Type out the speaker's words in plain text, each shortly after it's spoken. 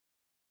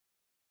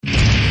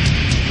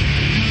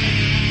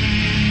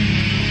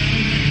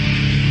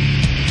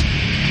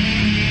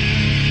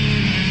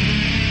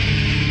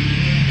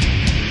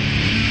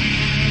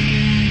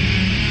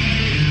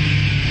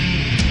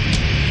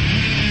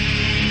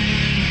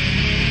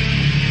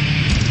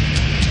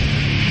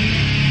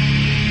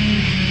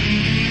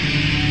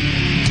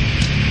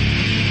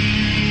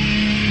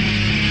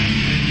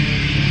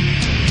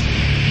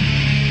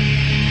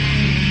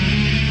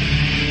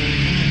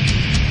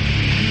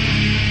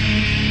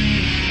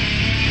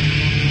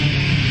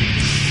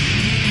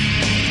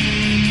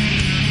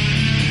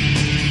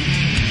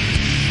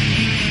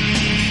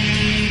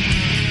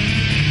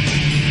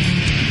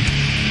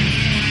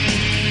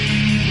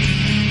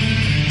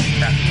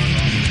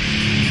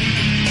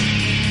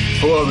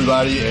Hello,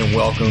 everybody, and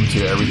welcome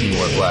to Everything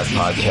Went Black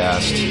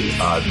podcast.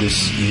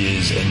 This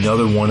is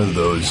another one of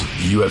those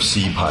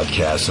UFC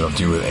podcasts that I'm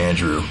doing with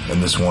Andrew,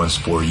 and this one's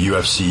for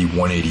UFC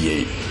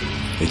 188.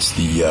 It's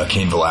the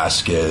Cain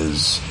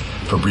Velasquez,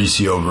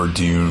 Fabricio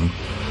Werdum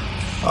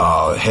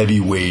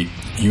heavyweight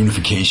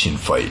unification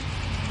fight.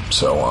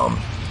 So,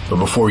 but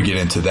before we get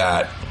into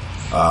that,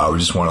 we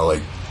just want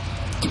to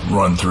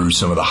run through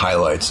some of the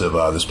highlights of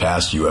this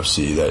past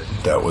UFC that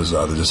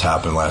just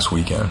happened last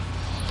weekend.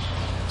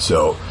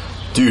 So,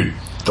 dude,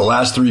 the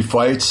last three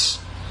fights,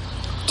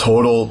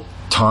 total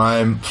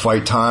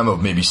fight time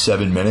of maybe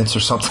 7 minutes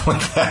or something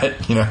like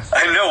that, you know?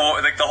 I know,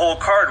 like the whole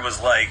card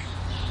was like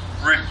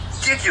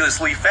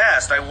ridiculously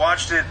fast. I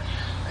watched it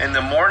in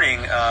the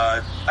morning.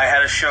 I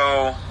had a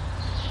show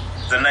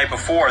the night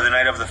before, the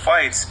night of the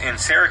fights, in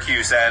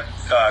Syracuse at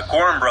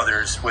Gorham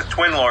Brothers with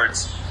Twin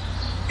Lords.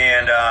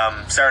 And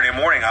Saturday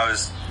morning,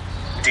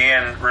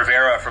 Dan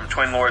Rivera from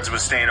Twin Lords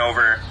was staying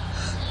over.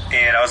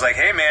 And I was like,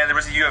 hey, man, there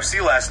was a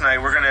UFC last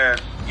night. We're going to,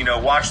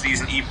 watch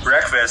these and eat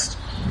breakfast.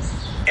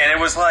 And it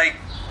was like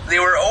they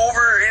were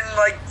over in,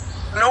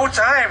 no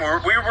time.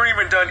 We weren't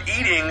even done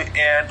eating.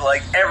 And,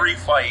 every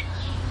fight,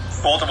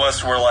 both of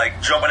us were,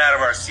 jumping out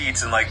of our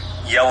seats and,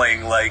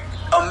 yelling,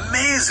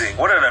 amazing.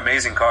 What an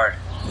amazing card.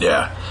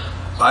 Yeah.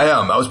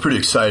 I was pretty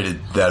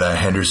excited that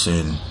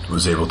Henderson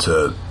was able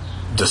to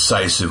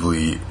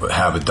decisively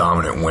have a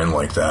dominant win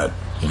like that,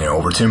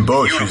 over Tim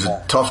Boetsch, who's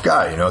a tough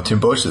guy. Tim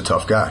Boetsch is a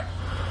tough guy.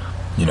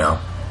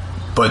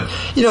 But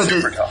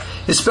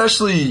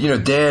especially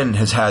Dan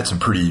has had some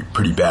pretty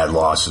bad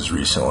losses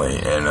recently,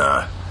 and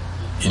I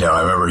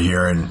remember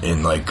hearing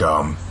in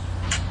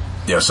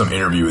some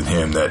interview with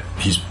him that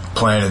he's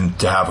planning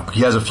to he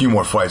has a few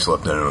more fights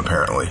left in him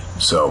apparently,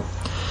 so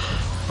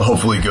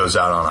hopefully he goes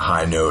out on a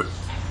high note.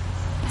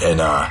 And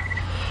now,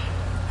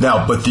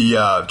 but the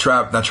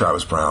not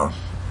Travis Brown,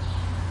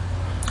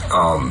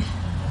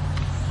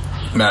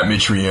 Matt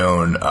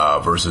Mitrione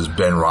versus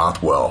Ben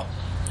Rothwell.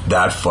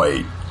 That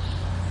fight,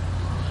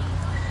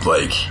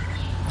 I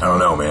don't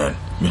know, man.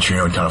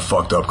 Mitrione kind of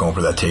fucked up going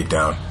for that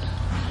takedown.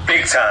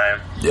 Big time.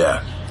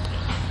 Yeah.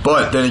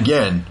 But then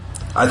again,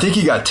 I think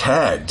he got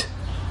tagged,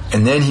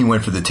 and then he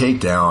went for the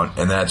takedown,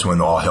 and that's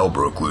when all hell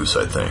broke loose,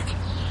 I think.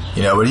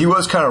 But he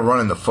was kind of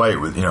running the fight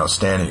with,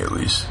 standing at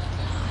least.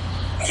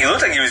 He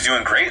looked like he was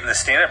doing great in the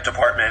stand-up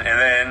department, and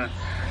then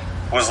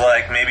was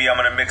like, maybe I'm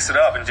going to mix it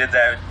up, and did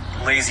that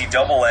lazy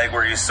double leg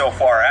where he was so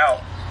far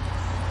out.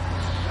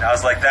 I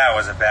was like, that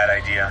was a bad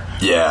idea.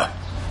 Yeah,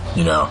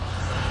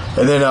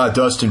 And then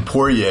Dustin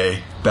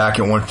Poirier, back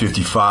at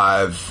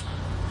 155,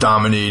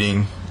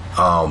 dominating,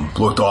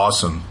 looked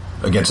awesome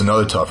against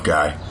another tough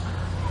guy.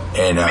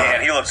 And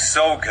man, he looked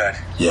so good.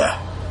 Yeah.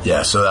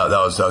 So that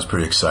was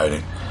pretty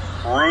exciting.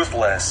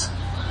 Ruthless.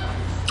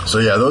 So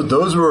yeah,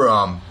 those were.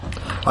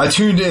 I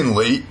tuned in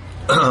late.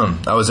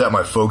 I was at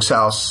my folks'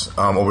 house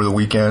over the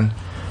weekend,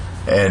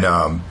 and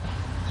I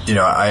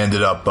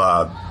ended up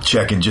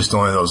checking just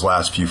only those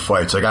last few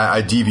fights.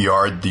 I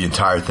DVR'd the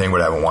entire thing, but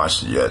I haven't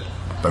watched it yet.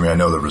 I mean, I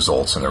know the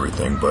results and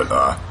everything, but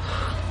I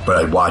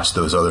watched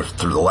through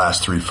the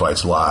last three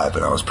fights live,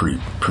 and I was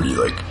pretty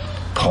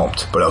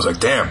pumped. But I was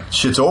like, damn,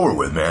 shit's over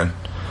with, man.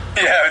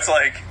 Yeah, it's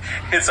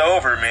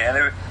over,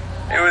 man.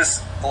 It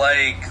was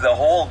the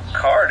whole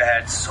card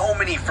had so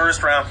many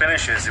first round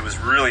finishes. It was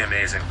really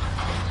amazing.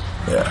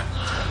 Yeah.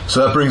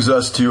 So that brings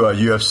us to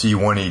UFC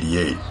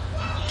 188,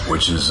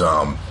 which is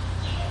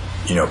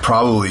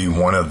probably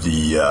one of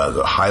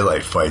the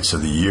highlight fights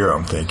of the year.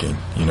 I'm thinking,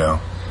 the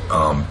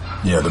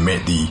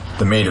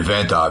main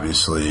event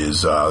obviously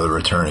is the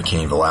return of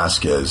Cain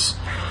Velasquez,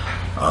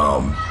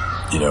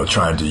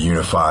 trying to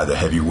unify the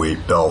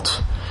heavyweight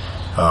belt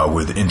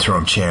with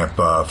interim champ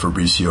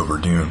Fabricio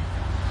Werdum.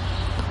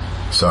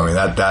 So I mean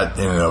that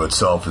in and of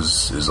itself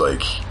is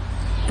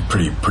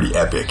pretty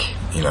epic,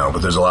 But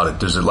there's a lot,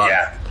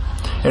 yeah.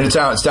 And it's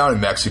down in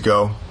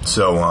Mexico,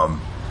 so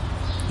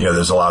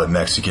there's a lot of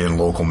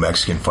local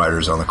Mexican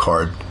fighters on the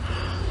card.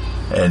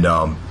 And,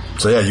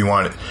 so yeah, you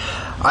want it.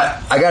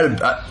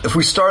 If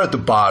we start at the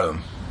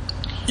bottom,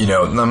 and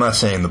I'm not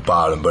saying the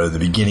bottom, but at the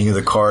beginning of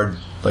the card,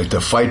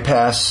 the Fight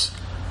Pass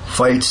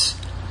fights,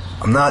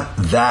 I'm not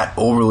that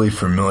overly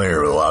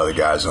familiar with a lot of the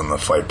guys on the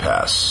Fight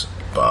Pass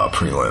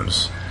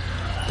prelims.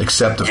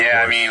 Except, of course.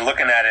 I mean,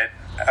 looking at it,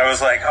 I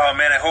was like, oh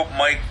man, I hope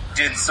Mike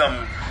did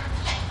some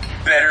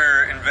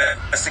better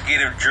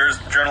investigative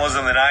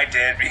journalism than I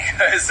did,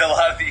 because a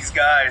lot of these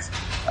guys,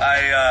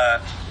 I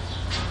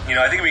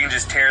think we can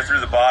just tear through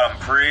the bottom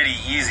pretty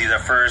easy. The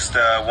first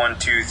 1,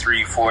 2,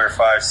 3, 4,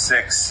 5,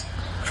 6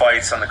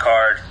 fights on the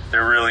card, they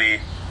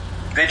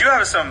do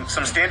have some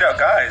standout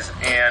guys,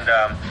 and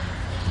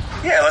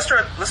let's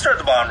start at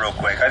the bottom real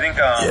quick. I think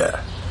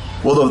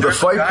well, the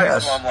Fight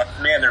Pass, I'm like,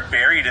 man, they're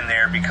buried in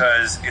there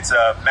because it's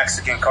a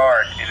Mexican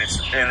card,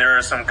 and there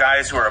are some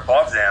guys who are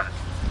above them.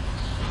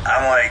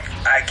 I'm like,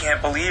 I can't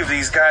believe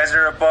these guys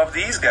are above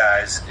these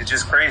guys. It's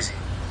just crazy.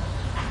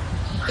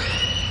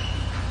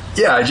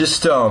 Yeah, I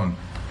just, we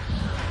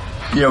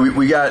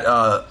got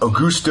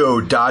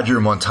Augusto Dodger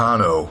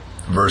Montano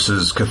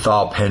versus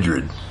Cathal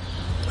Pendred.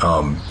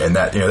 And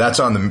that that's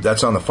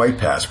on the Fight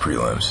Pass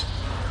prelims.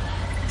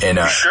 And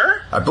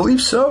sure? I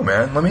believe so,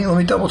 man. Let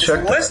me double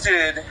check.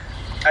 Listed.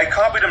 I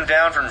copied them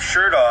down from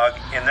Sherdog,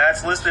 and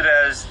that's listed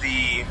as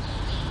the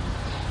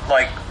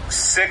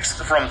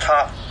 6th from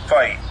top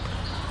fight.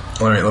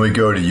 Let me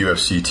go to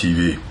UFC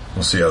TV.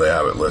 We'll see how they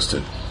have it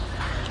listed.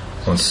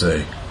 Let's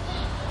see.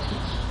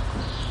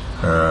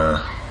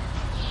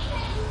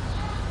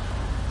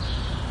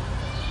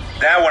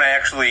 That one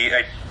actually,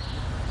 if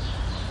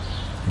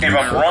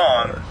I'm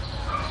wrong,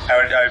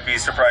 I would be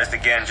surprised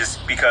again, just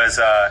because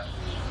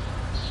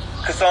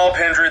Cathal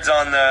Pendred's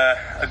on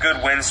a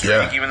good win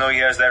streak, even though he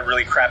has that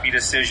really crappy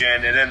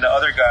decision, and then the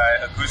other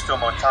guy, Augusto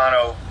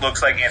Montano,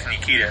 looks like Anthony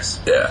Kiedis.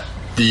 Yeah.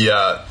 The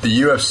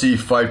UFC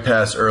Fight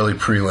Pass early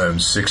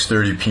prelims,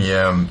 6:30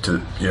 p.m. to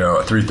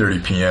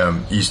 3:30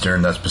 p.m.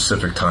 Eastern, that's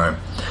Pacific time.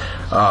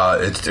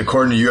 It's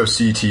according to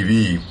UFC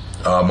TV.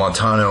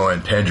 Montano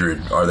and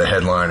Pendred are the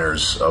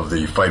headliners of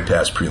the Fight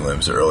Pass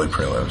prelims, the early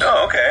prelims.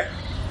 Oh, okay.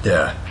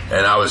 Yeah,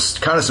 and I was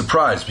kind of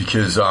surprised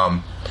because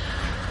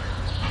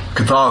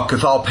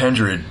Cathal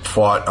Pendred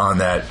fought on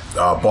that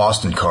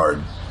Boston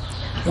card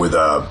with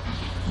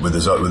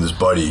his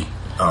buddy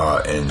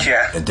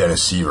and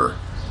Dennis Seaver,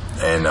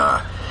 and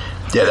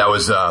that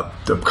was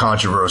the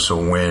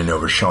controversial win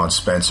over Sean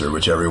Spencer,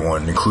 which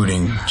everyone,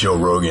 including Joe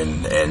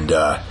Rogan and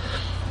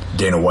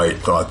Dana White,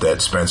 thought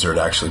that Spencer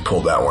had actually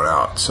pulled that one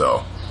out.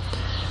 So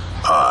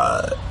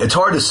it's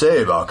hard to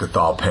say about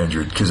Cathal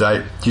Pendred because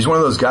he's one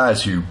of those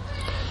guys who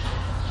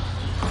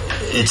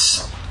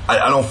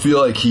I don't feel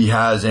like he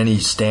has any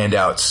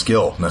standout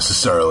skill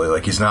necessarily.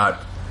 Like, he's not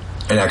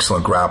an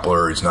excellent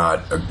grappler. He's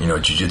not a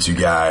jiu-jitsu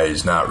guy.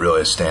 He's not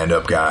really a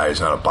stand-up guy.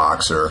 He's not a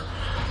boxer.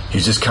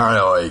 He's just kind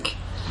of like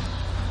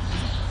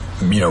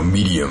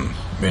medium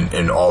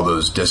in all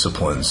those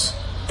disciplines,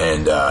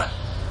 and but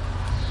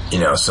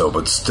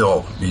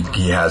still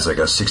he has like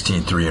a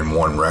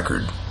 16-3-1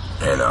 record,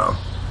 and I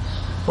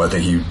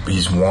think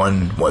he's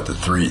won one.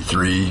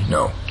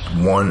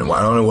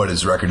 I don't know what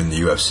his record in the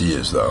UFC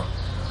is though.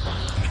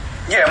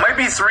 Yeah, it might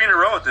be 3 in a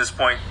row at this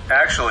point,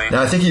 actually.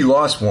 Now I think he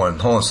lost one.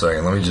 Hold on a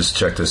second, let me just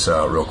check this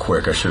out real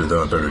quick. I should have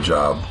done a better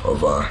job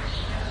of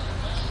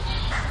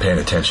paying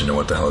attention to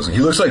what the hell is. He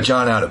looks like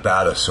John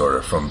Adebayo, sort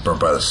of, from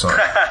Burnt by the Sun.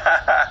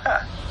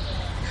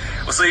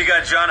 Well, so you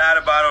got John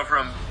Adebayo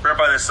from Burnt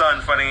by the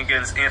Sun fighting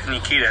against Anthony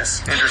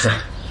Kiedis. Interesting.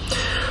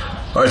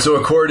 All right, so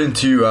according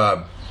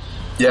to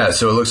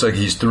so it looks like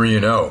he's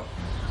 3-0.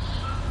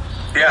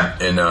 Yeah.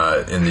 In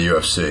the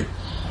UFC.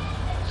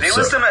 They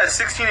list him at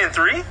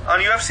 16-3 on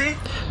UFC?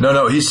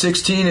 No, he's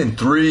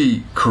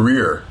 16-3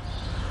 career,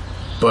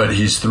 but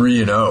he's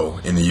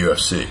 3-0 in the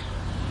UFC.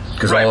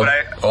 Because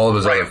all of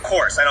his other... Of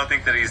course, I don't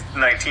think that he's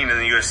 19 in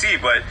the UFC,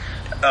 but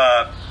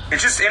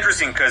it's just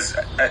interesting because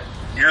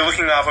you're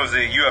looking off of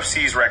the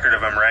UFC's record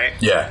of him, right?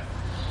 Yeah.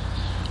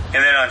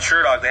 And then on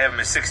Sherdog, they have him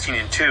at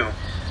 16-2.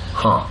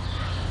 Huh.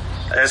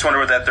 I just wonder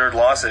what that third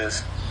loss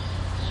is.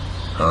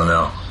 I don't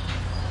know.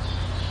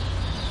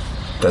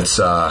 That's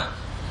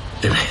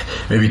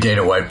maybe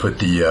Dana White put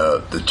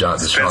the Sean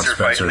Spencer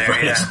fight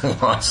as a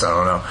loss. I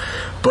don't know,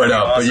 but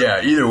awesome. But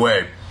yeah, either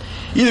way,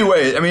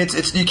 I mean,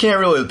 it's you can't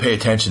really pay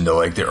attention to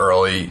like the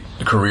early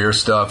career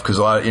stuff because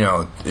a lot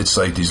of, it's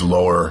like these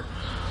lower,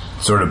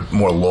 sort of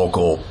more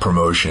local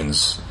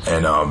promotions,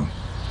 and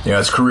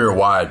it's career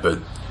wide, but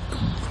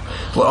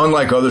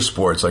unlike other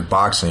sports like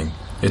boxing,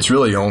 it's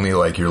really only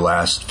like your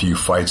last few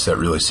fights that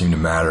really seem to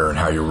matter and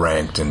how you're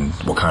ranked and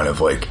what kind of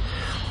like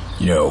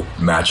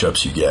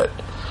matchups you get.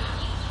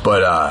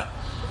 But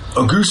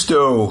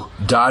Augusto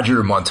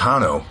Dodger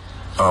Montano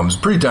is a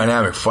pretty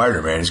dynamic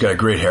fighter, man. He's got a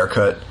great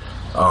haircut.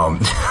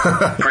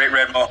 Great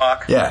red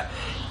mohawk. Yeah.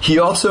 He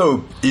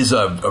also is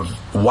a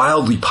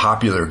wildly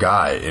popular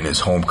guy in his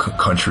home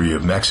country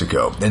of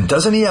Mexico. And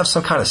doesn't he have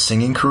some kind of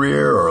singing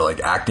career or like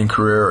acting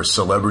career or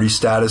celebrity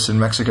status in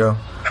Mexico?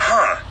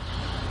 Huh.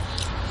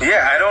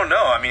 Yeah, I don't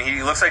know. I mean,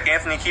 he looks like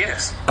Anthony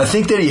Kiedis. I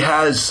think that he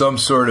has some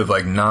sort of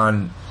like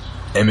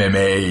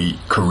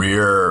non-MMA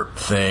career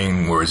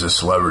thing where he's a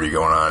celebrity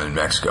going on in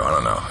Mexico. I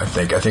don't know. I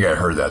think I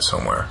heard that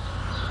somewhere.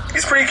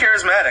 He's pretty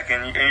charismatic,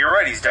 and you're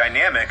right, he's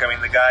dynamic. I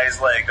mean, the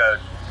guy's like a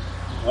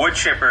wood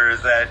chipper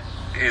that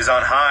is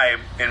on high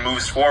and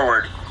moves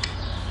forward.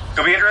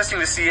 It'll be interesting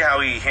to see how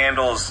he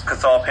handles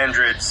Cathal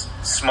Pendred's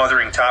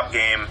smothering top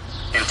game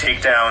and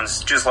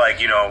takedowns, just like,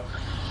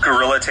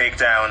 guerrilla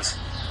takedowns.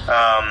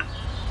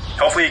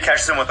 Hopefully he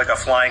catches him with like a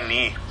flying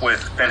knee with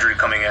Pendred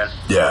coming in.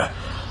 Yeah.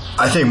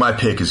 I think my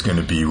pick is going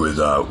to be with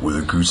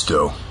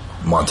Augusto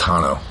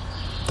Montano.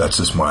 That's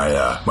just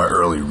my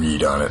early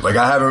read on it. Like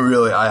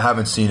I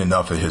haven't seen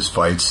enough of his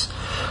fights.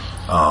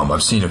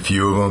 I've seen a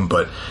few of them,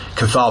 but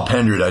Cathal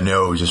Pendred I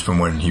know just from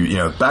when he,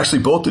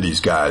 actually both of these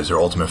guys are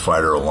Ultimate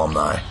Fighter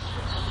alumni.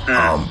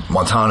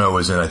 Montano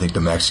was in I think the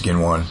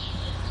Mexican one,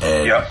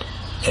 and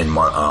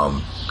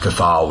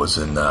Cathal was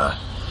in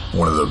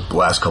one of the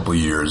last couple of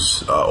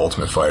years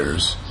Ultimate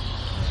Fighters.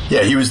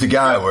 Yeah, he was the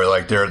guy where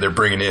like they're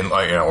bringing in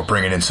we're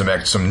bringing in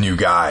some new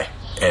guy,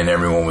 and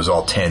everyone was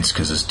all tense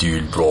because this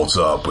dude rolls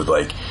up with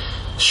like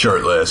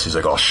shirtless. He's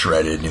like all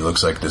shredded, and he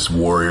looks like this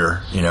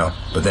warrior, you know.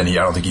 But then I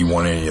don't think he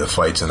won any of the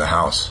fights in the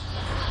house.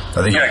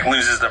 I think he like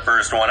loses the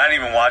first one. I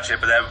didn't even watch it,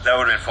 but that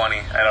would have been funny.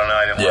 I don't know.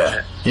 I didn't watch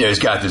it. Yeah, he's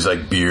got this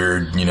like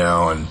beard, you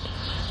know, and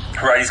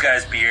right, he's got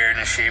his beard and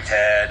his shaved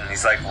head, and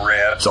he's like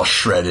ripped. It's all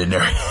shredded and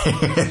everything.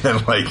 And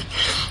then like,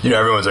 you know,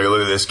 everyone's like,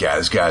 look at this guy.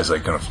 This guy's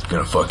like gonna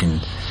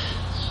fucking,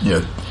 you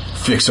know,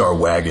 fix our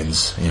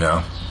wagons, you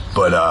know.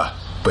 But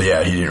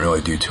yeah, he didn't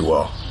really do too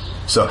well.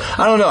 So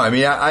I don't know. I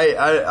mean,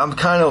 I'm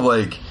kind of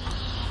like,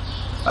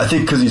 I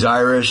think because he's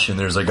Irish and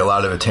there's like a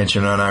lot of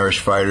attention on Irish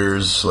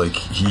fighters, like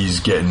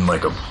he's getting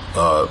like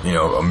you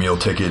know, a meal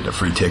ticket, a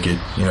free ticket,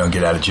 you know,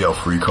 get out of jail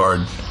free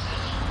card.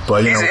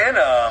 But he's in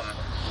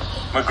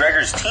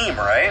McGregor's team,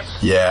 right?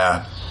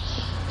 Yeah.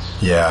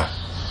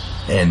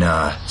 And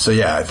so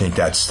yeah, I think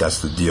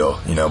that's the deal,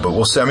 you know. But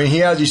we'll see. I mean,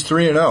 he's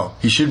 3-0.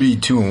 He should be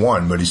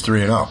 2-1, but he's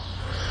 3-0.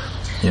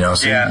 You know.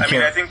 So yeah, I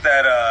mean, I think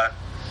that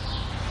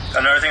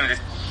another thing to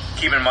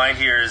keep in mind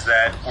here is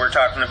that we're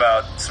talking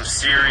about some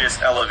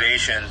serious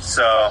elevation.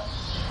 So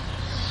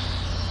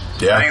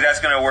yeah, I think that's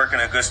going to work in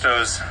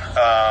Augusto's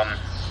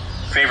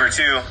favor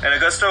too. And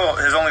Augusto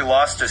has only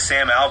lost to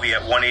Sam Alvey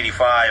at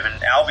 185,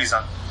 and Alvey's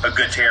on a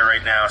good tear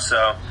right now.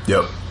 So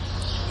yep.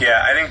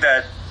 Yeah, I think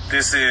that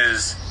this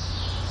is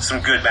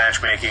some good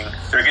matchmaking.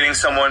 They're getting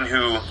someone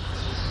who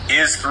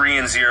is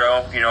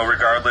 3-0, you know,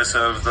 regardless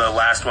of the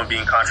last one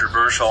being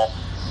controversial,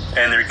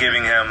 and they're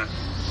giving him,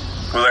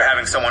 well, they're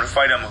having someone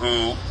fight him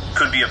who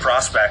could be a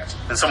prospect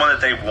and someone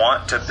that they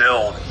want to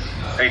build.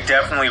 They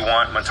definitely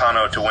want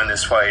Montano to win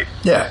this fight.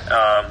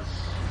 Yeah.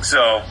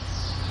 So,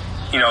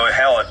 you know,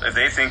 hell, if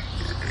they think,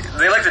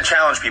 they like to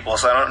challenge people,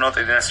 so I don't know if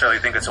they necessarily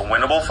think it's a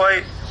winnable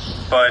fight,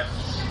 but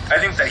I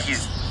think that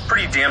he's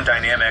pretty damn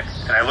dynamic,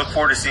 and I look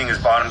forward to seeing his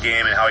bottom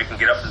game and how he can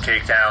get up from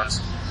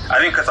takedowns. I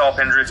think Cathal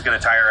Pendred's going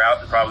to tire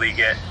out and probably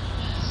get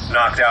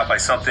knocked out by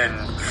something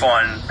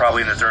fun,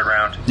 probably in the third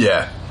round.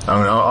 Yeah, I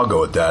mean, I'll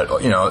go with that.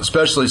 You know,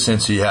 especially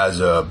since he's not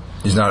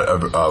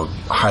a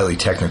highly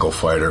technical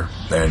fighter,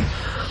 and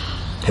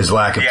his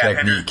lack of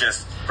technique.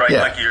 Just right,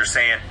 like you're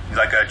saying,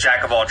 like a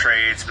jack of all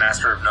trades,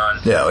 master of none.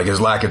 Yeah, like his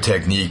lack of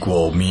technique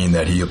will mean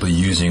that he'll be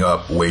using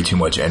up way too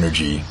much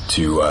energy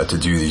to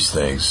do these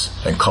things,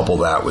 and couple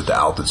that with the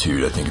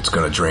altitude, I think it's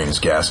going to drain his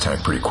gas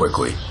tank pretty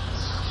quickly.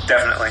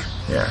 Definitely.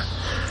 Yeah.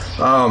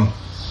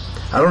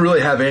 I don't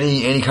really have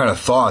any kind of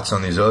thoughts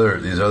on these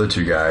other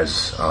two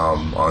guys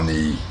on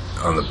the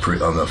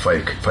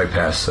fight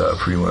pass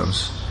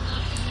prelims.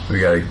 We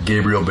got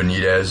Gabriel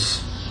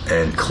Benitez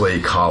and Clay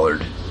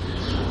Collard.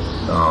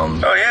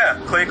 Oh yeah,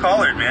 Clay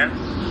Collard,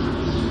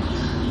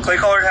 man. Clay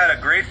Collard had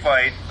a great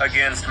fight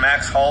against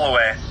Max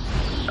Holloway.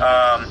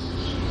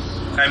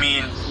 I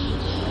mean,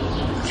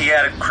 he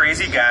had a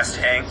crazy gas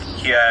tank.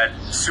 He had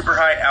super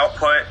high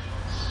output,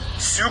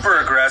 super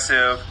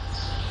aggressive,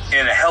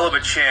 and a hell of a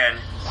chin.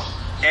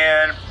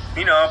 And,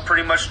 you know,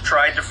 pretty much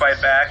tried to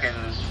fight back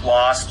and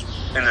lost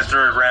in the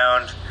third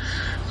round.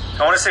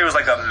 I want to say it was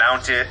like a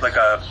mount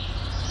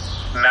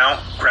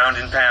ground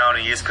and pound,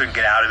 and he just couldn't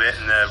get out of it,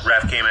 and the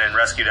ref came in and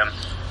rescued him.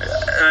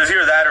 It was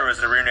either that or it was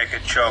the rear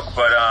naked choke.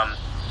 But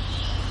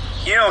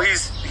you know,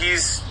 he's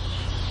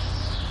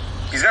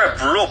got a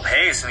brutal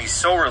pace, and he's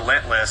so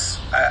relentless.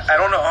 I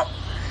don't know.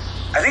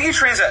 I think he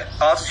trains at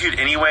altitude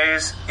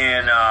anyways,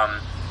 in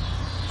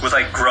with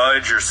like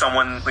Grudge or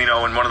someone, you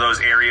know, in one of those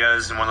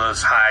areas, in one of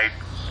those high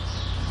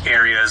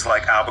areas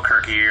like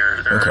Albuquerque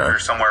or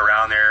somewhere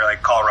around there,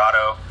 like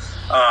Colorado.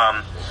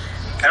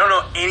 I don't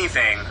know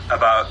anything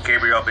about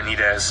Gabriel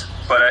Benitez,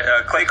 but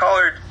Clay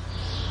Collard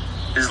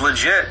is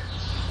legit.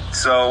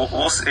 So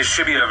it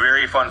should be a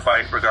very fun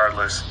fight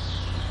regardless.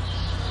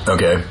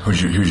 Okay,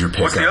 who's your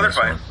pick? What's the other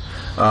fight?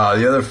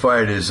 The other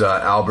fight is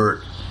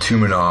Albert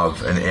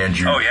Tumenov and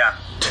Andrew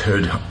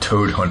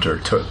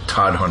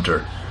Todd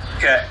Hunter.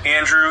 Yeah,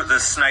 Andrew the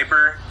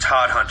Sniper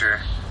Todd Hunter.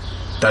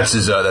 That's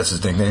his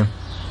nickname?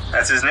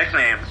 That's his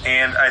nickname.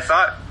 And I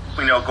thought,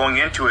 you know, going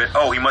into it,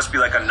 he must be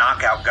like a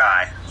knockout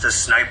guy, the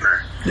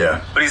Sniper.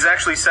 Yeah. But he's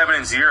actually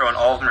 7-0, and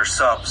all of them are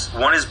subs.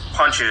 One is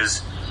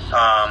punches,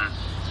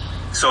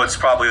 so it's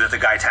probably that the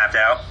guy tapped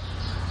out.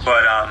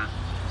 But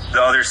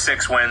the other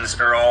 6 wins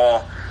are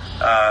all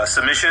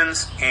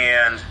submissions,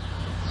 and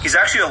he's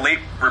actually a late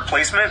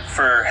replacement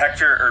for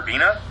Hector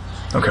Urbina.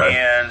 Okay.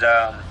 And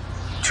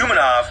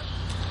Tumenov,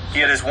 he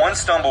had his one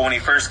stumble when he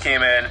first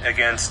came in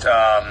against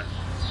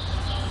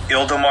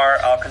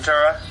Ildemar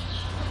Alcantara,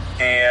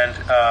 and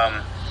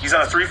he's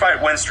on a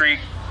 3-fight win streak.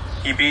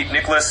 He beat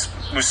Nicholas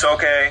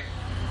Musoke.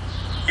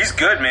 He's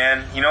good,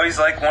 man. You know, he's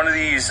like one of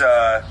these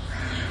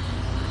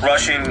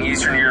Russian,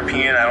 Eastern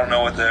European, I don't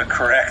know what the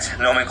correct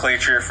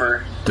nomenclature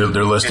for. They're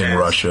listing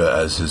Russia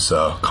as his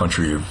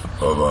country of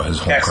his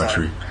home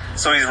country.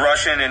 So he's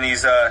Russian, and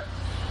he's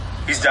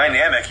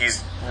dynamic.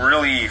 He's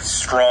really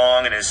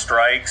strong in his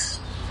strikes.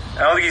 I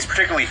don't think he's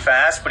particularly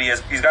fast, but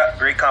he's got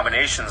great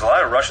combinations. A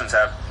lot of Russians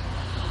have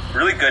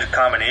really good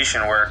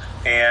combination work,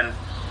 and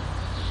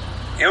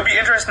it'll be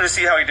interesting to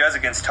see how he does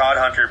against Todd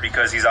Hunter,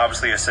 because he's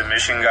obviously a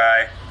submission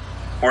guy,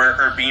 where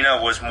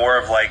Urbina was more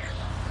of like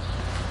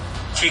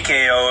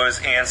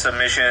TKOs and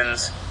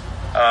submissions.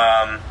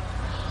 I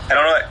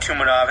don't know that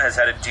Tumanov has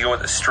had to deal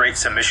with a straight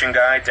submission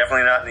guy.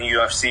 Definitely not in the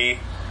UFC.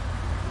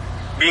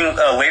 Being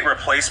a late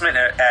replacement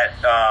at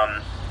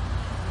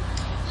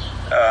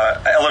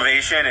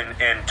Elevation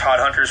and Todd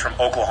Hunter's from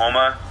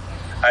Oklahoma,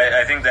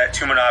 I think that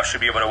Tumanov should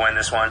be able to win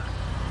this one.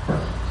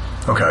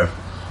 Okay.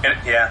 And,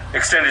 yeah,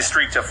 extend his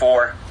streak to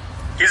 4.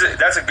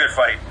 That's a good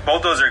fight.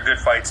 Both those are good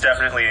fights,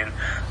 definitely. And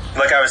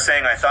like I was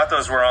saying, I thought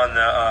those were on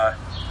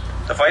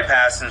the Fight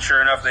Pass, and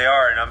sure enough, they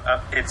are.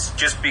 And it's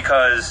just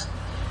because,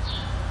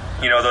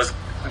 those.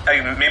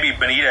 Maybe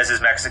Benitez is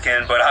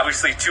Mexican, but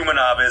obviously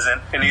Tumanov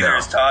isn't, and neither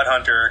is Todd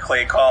Hunter or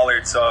Clay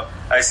Collard, so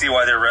I see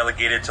why they're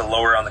relegated to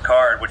lower on the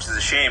card, which is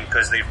a shame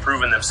because they've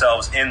proven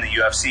themselves in the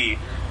UFC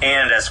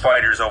and as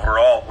fighters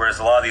overall, whereas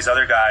a lot of these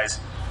other guys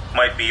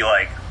might be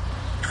like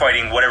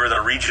fighting whatever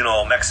the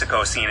regional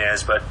Mexico scene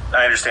is, but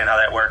I understand how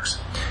that works.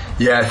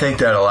 Yeah, I think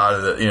that a lot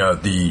of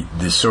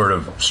the sort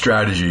of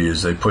strategy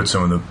is they put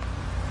some of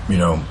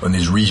the, in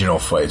these regional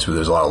fights where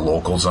there's a lot of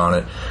locals on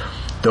it,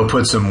 they'll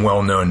put some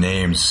well-known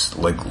names,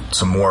 like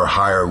some more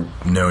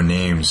higher-known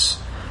names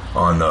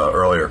on the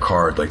earlier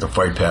card, like the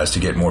Fight Pass, to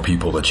get more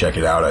people to check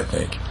it out, I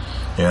think.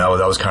 That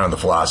was kind of the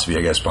philosophy,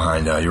 I guess,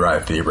 behind Uriah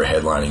Faber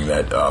headlining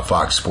that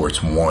Fox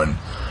Sports 1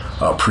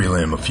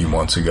 prelim a few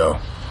months ago,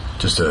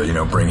 just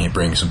to,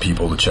 bring some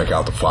people to check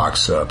out the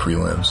Fox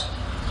prelims.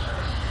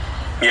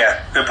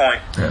 Yeah, good point.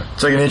 Yeah.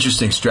 It's like an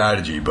interesting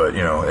strategy, but,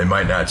 it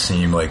might not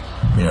seem like,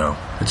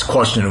 it's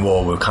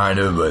questionable, but kind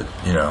of, but,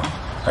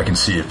 I can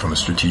see it from a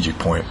strategic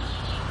point.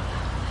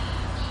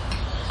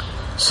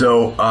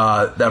 So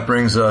that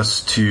brings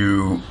us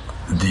to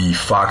the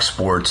Fox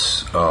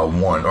Sports the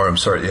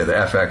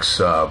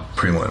FX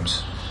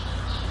prelims.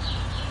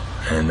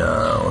 And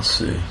let's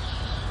see.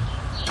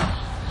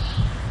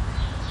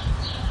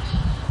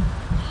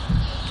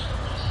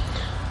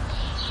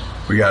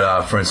 We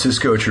got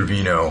Francisco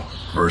Trevino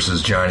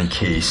versus Johnny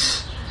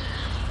Case,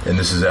 and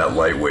this is at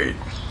lightweight.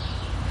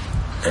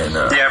 And,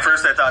 at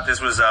first I thought this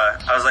was, I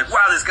was like,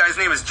 wow, this guy's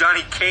name is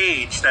Johnny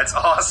Cage. That's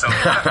awesome.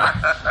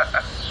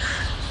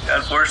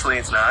 Unfortunately,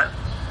 it's not.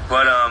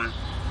 But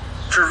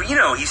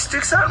Trevino, he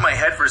sticks out in my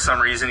head for some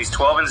reason. He's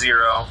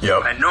 12-0.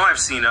 Yep. I know I've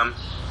seen him.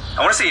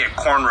 I want to say he had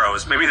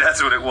cornrows. Maybe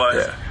that's what it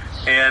was. Yeah.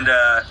 And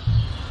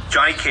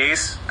Johnny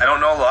Case, I don't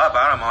know a lot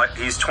about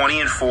him. He's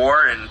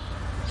 20-4, and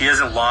he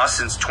hasn't lost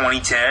since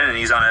 2010, and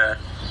he's on a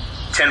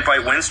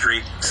 10-fight win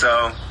streak.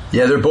 So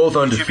yeah, they're both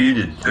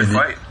undefeated. Good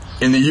fight.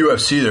 In the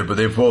UFC there, but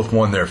they've both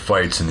won their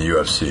fights in the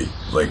UFC.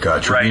 Like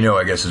Trevino,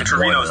 right. I guess, is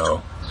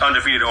 1-0.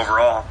 Undefeated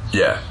overall.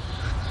 Yeah.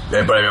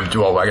 But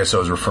I guess I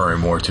was referring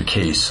more to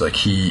Case. Like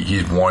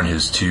he's won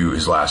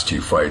his last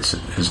 2 fights.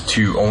 His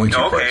only two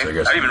fights, I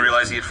guess. I didn't even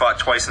realize he had fought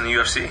twice in the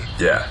UFC.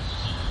 Yeah.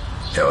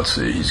 Yeah, let's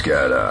see. He's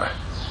got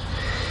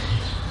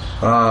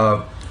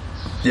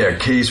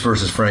Case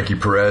versus Frankie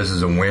Perez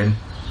is a win.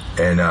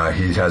 And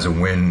he has a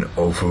win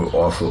over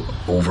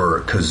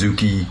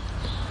Kazuki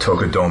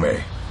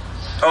Tokadome.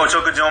 Oh,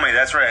 Tokadome,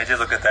 that's right. I did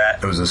look at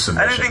that. It was a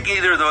submission. I didn't think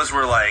either of those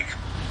were like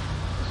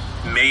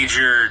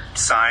major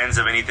signs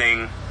of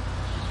anything,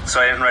 so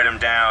I didn't write them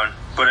down.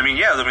 But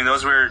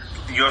those were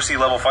UFC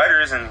level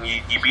fighters, and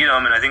you beat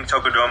them. And I think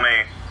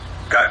Tokadome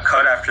got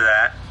cut after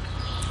that.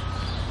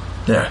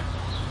 Yeah.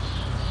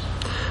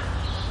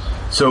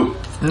 So,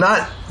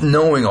 not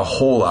knowing a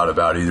whole lot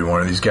about either one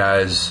of these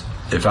guys,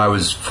 if I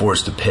was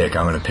forced to pick,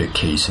 I'm going to pick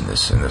Case in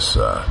this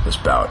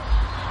bout.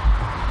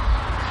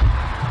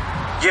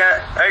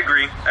 Yeah, I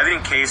agree. I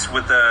think Case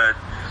with the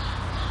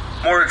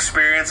more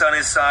experience on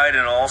his side,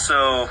 and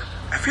also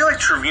I feel like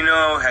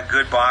Trevino had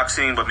good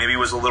boxing, but maybe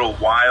was a little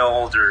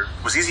wild or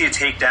was easy to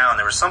take down.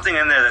 There was something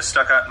in there that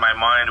stuck out in my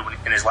mind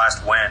in his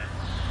last win.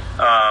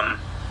 I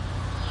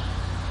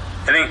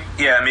think,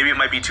 maybe it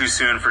might be too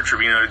soon for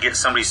Trevino to get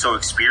somebody so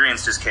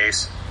experienced as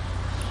Case.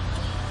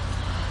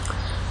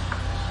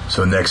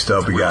 So next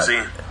up, we got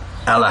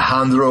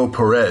Alejandro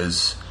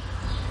Perez,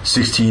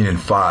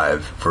 16-5,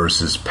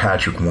 versus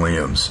Patrick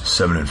Williams,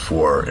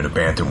 7-4, in a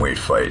bantamweight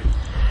fight.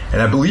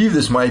 And I believe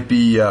this might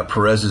be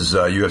Perez's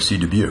UFC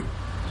debut.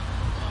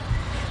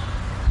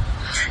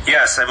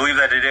 Yes, I believe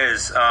that it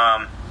is.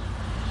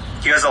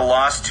 He has a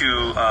loss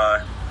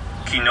to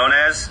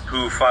Quinones,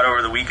 who fought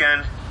over the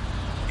weekend.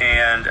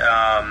 And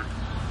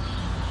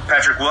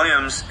Patrick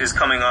Williams is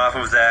coming off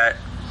of that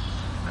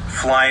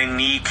flying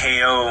knee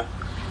KO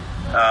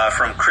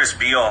from Chris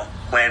Beal,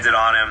 landed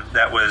on him.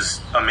 That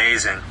was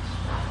amazing.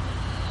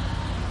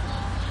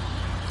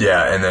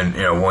 Yeah, and then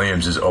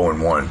Williams is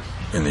 0-1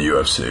 in the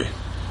UFC.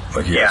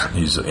 Like that's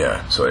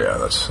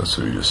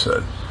what you just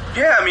said.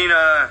 Yeah, I mean,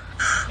 I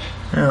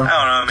don't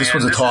know, man. This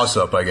one's a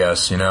toss-up, I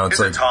guess. It's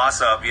like a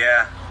toss-up.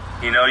 Yeah,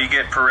 you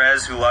get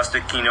Perez, who lost to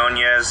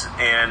Quinones,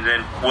 and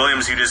then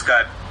Williams, who just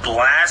got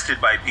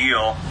blasted by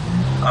Beal.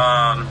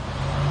 I'm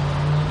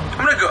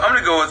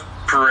gonna go with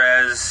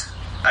Perez.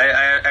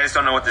 I just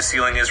don't know what the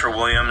ceiling is for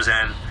Williams,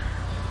 and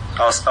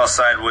I'll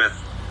side with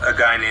a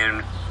guy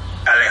named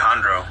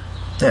Alejandro.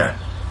 Yeah.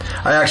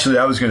 I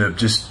was going to,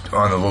 just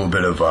on a little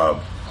bit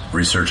of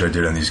research I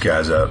did on these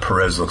guys,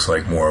 Perez looks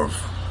like more of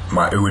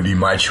it would be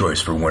my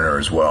choice for winner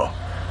as well.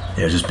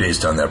 Just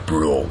based on that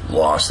brutal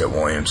loss that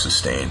Williams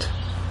sustained.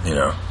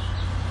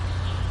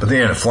 But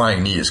then a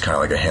flying knee is kind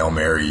of like a Hail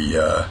Mary,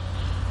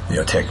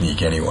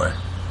 technique anyway.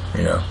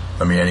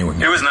 I mean,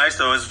 anyone. It was nice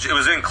though. It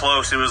was in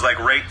close. It was like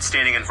right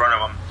standing in front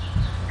of him.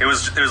 It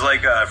was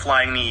like a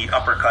flying knee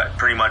uppercut,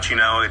 pretty much.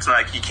 It's not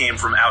like he came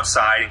from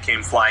outside and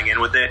came flying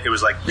in with it. It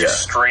was like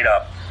just straight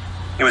up.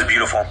 It was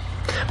beautiful.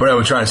 But I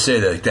was trying to say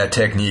that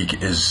technique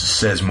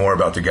says more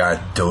about the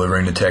guy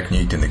delivering the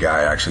technique than the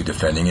guy actually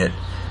defending it,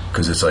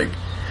 because it's like,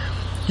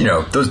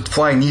 those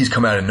flying knees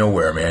come out of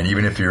nowhere, man.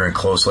 Even if you're in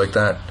close like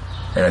that,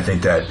 and I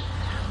think that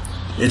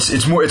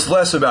it's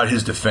less about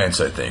his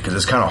defense, I think, because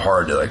it's kind of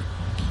hard to like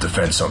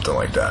defend something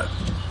like that.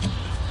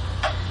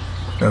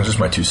 That's just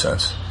my 2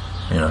 cents,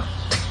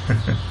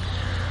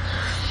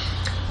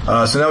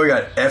 So now we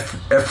got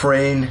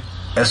Efrain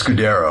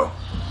Escudero,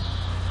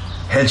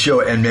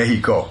 Hencho en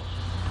Mexico.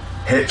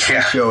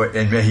 Hencho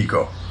en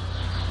Mexico.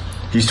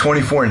 He's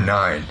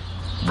 24-9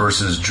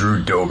 versus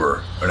Drew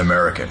Dober, an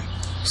American,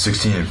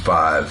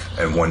 16-5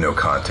 and 1 no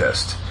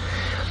contest.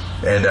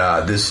 And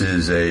this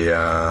is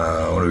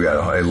what do we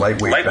got? A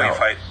lightweight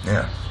fight.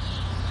 Yeah.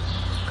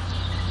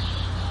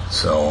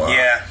 So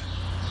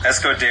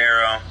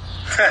Escudero.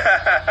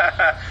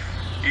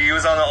 He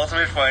was on the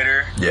Ultimate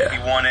Fighter. Yeah. He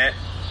won it.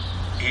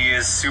 He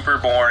is super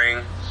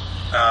boring.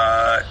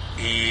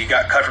 He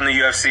got cut from the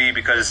UFC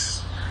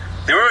because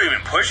they weren't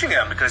even pushing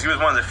him, because he was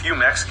one of the few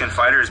Mexican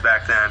fighters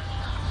back then.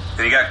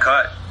 And he got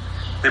cut.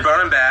 They brought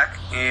him back,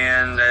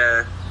 and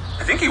I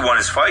think he won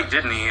his fight,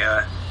 didn't he?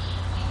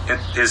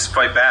 His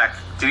fight back.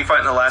 Did he fight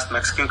in the last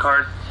Mexican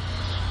card?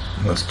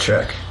 Let's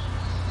check.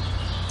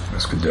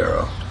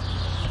 Escudero.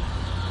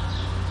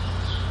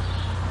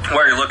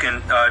 While you're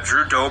looking,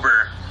 Drew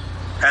Dober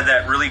had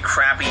that really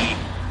crappy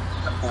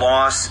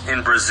loss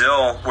in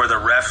Brazil where the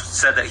ref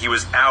said that he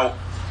was out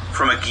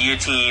from a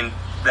guillotine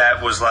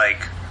that was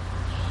like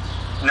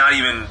not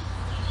even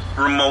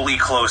remotely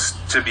close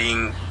to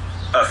being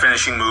a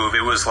finishing move.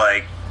 It was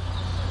like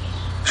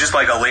just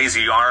like a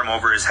lazy arm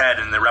over his head,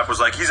 and the ref was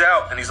like, he's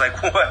out, and he's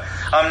like, what?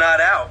 I'm not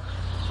out.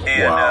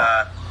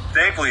 And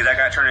thankfully that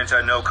got turned into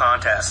a no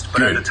contest,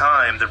 but at the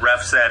time the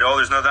ref said,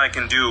 there's nothing I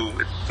can do,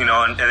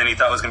 and then he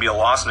thought it was going to be a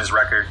loss in his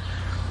record.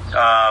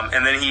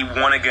 And then he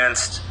won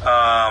against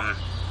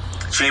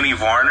Jamie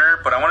Varner,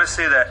 but I want to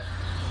say that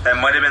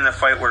might have been the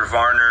fight where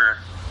Varner,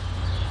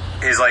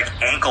 his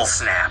ankle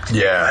snapped.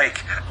 Yeah.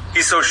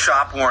 He's so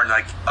shop worn,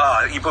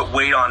 he put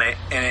weight on it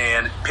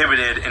and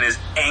pivoted, and his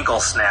ankle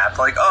snapped.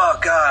 Poor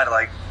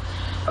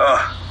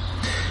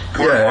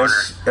Varner.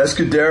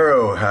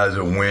 Escudero has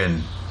a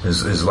win.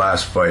 His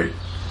last fight,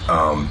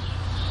 was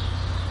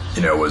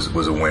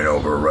a win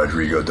over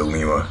Rodrigo de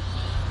Lima.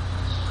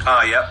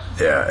 Yep.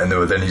 Yeah, and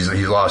then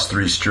he's lost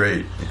 3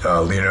 straight.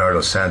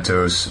 Leonardo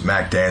Santos,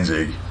 Mac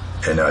Danzig,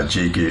 and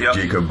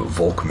Jacob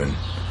Volkman.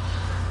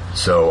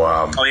 So.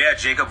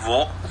 Jacob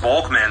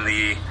Volkman,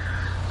 the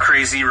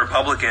crazy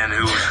Republican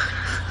who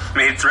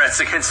made threats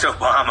against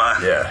Obama.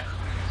 Yeah.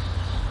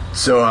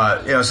 So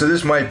so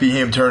this might be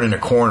him turning a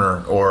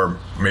corner, or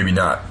maybe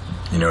not.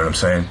 You know what I'm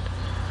saying?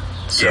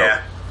 So,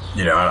 yeah.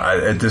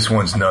 This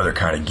one's another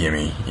kind of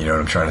gimme. You know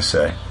what I'm trying to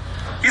say?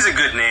 He's a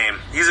good name.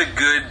 He's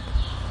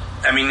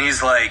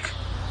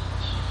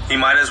he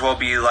might as well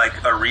be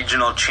a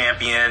regional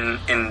champion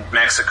in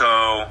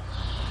Mexico,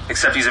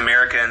 except he's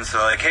American. So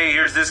hey,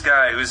 here's this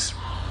guy who's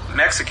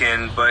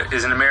Mexican but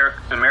is in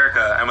America.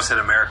 I almost said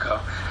America.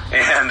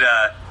 And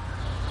I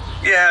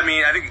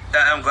think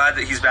I'm glad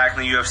that he's back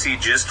in the UFC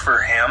just for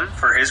him,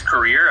 for his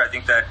career. I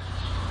think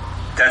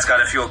that's got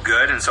to feel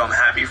good, and so I'm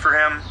happy for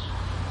him.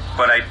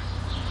 But I've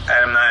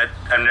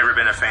never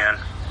been a fan,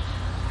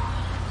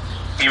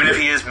 even if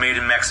he is made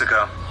in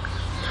Mexico.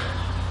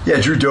 Yeah,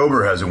 Drew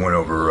Dober has a win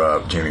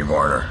over Jamie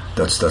Varner.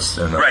 That's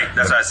right.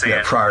 That's what I was saying.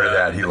 Yeah, prior to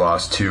that, he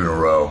lost 2 in a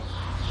row.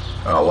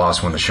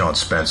 Lost one to Sean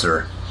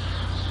Spencer.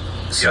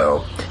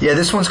 So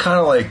this one's kind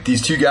of like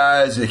these 2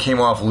 guys. They came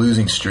off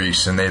losing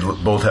streaks, and they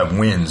both have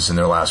wins in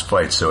their last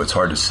fight. So it's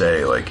hard to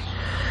say. I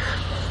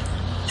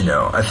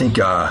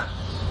think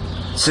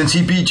since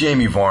he beat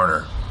Jamie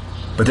Varner,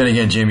 but then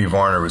again, Jamie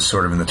Varner was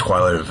sort of in the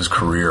twilight of his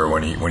career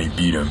when he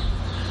beat him.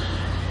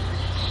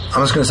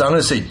 I'm going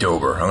to say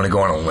Dober. I'm going to go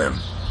on a limb.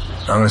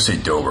 I'm going to say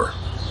Dober.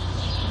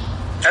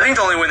 I think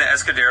the only way that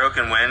Escudero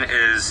can win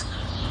is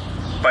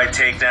by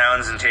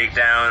takedowns, and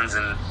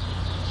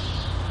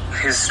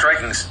his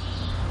striking's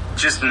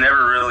just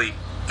never really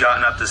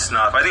gotten up to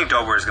snuff. I think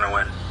Dober is going to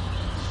win.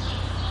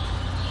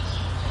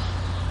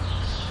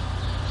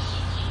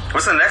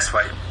 What's the next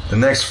fight? The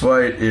next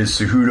fight is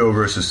Cejudo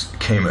versus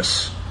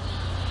Camus.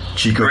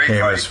 Chico Great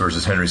Camus fight.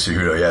 versus Henry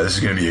Cejudo. Yeah, this is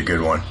going to be a good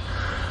one.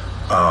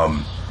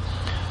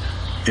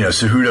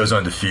 Cejudo's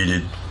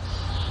undefeated.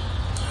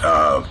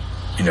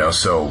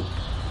 So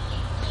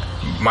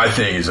my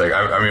thing is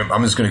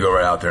I'm just going to go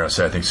right out there and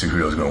say I think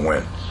Cejudo's going to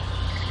win.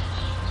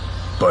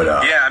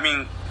 But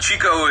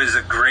Chico is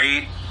a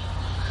great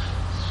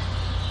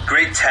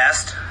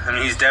test.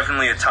 He's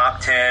definitely a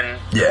top 10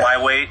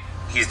 flyweight.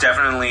 He's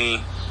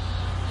definitely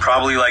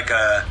probably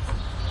a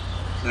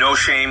no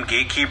shame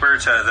gatekeeper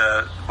to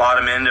the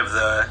bottom end of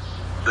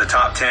the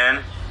top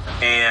 10,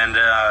 and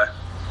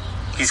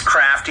he's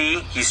crafty,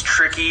 he's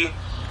tricky.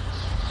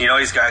 You know,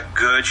 he's got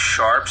good,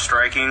 sharp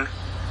striking.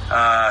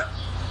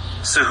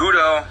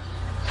 Cejudo,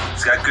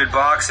 he's got good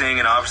boxing,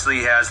 and obviously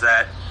he has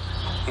that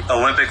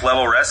Olympic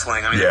level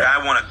wrestling. I mean, the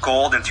guy won a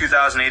gold in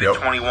 2008 and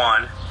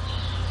 21,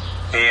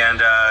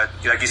 and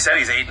like you said,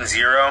 he's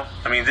 8-0.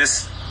 I mean,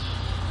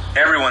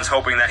 everyone's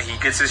hoping that he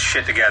gets his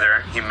shit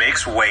together, he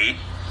makes weight,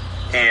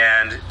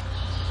 and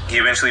he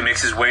eventually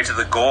makes his way to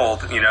the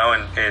gold, you know,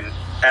 and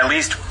at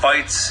least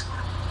fights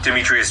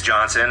Demetrius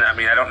Johnson. I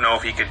mean, I don't know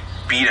if he could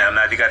beat him.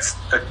 I think that's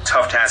a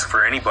tough task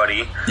for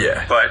anybody.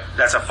 Yeah. But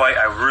that's a fight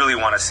I really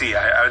want to see.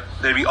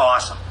 That'd be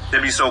awesome.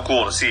 That'd be so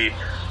cool to see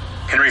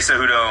Henry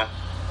Cejudo,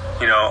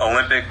 you know,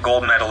 Olympic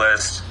gold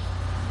medalist,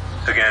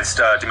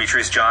 against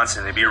Demetrius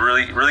Johnson. It'd be a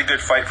really, really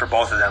good fight for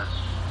both of them.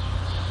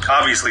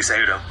 Obviously,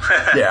 Cejudo.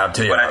 Yeah, I'll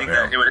tell you. But I think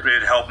that it would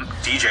help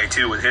DJ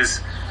too with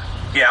his.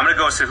 Yeah, I'm going to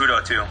go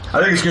Cejudo too.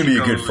 I think it's going to be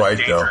a good fight,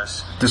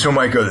 dangerous. Though. This one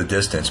might go the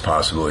distance,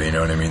 possibly. You know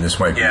what I mean? This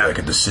might be like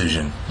a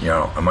decision. You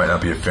know, it might not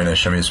be a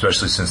finish. I mean,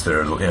 especially since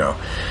they're, you know,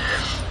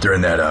 they're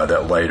in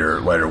that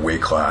lighter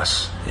weight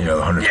class. You know,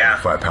 the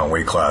 125-pound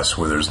weight class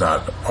where there's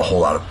not a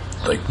whole lot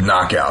of like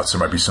knockouts. There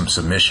might be some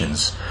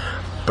submissions,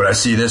 but I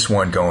see this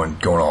one going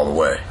all the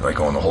way, like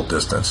going the whole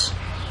distance.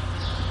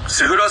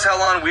 Cejudo's hell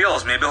on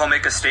wheels. Maybe he'll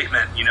make a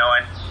statement. You know,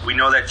 and we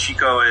know that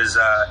Chico is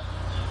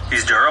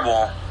he's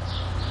durable.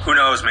 Who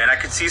knows, man? I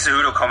could see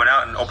Cejudo coming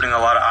out and opening a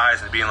lot of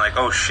eyes and being like,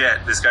 oh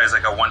shit, this guy's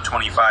like a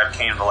 125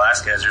 Cain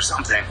Velasquez or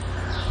something.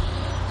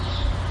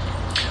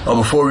 Oh,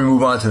 before we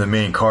move on to the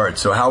main card,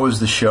 so how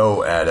was the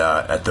show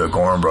at the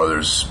Gorham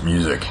Brothers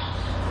Music?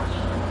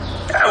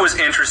 That was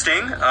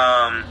interesting. We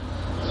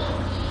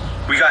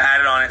got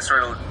added on it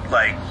sort of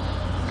like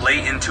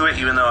late into it,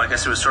 even though I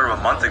guess it was sort of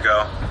a month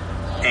ago.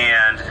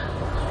 And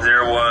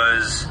there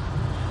was...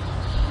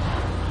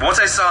 Once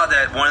I saw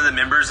that one of the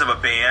members of a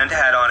band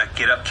had on a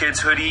Get Up Kids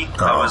hoodie,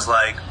 I was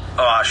like,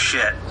 oh,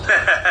 shit.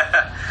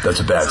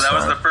 That's a bad So that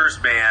was the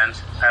first band.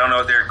 I don't know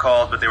what they were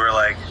called, but they were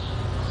like,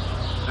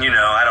 you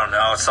know, I don't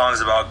know, songs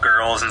about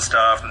girls and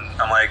stuff.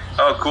 And I'm like,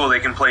 oh, cool,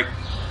 they can play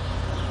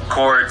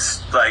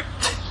chords like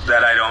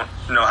that I don't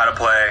know how to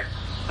play.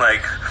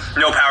 Like,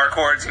 no power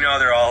chords, you know,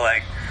 they're all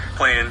like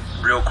playing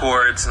real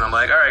chords. And I'm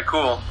like, all right,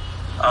 cool.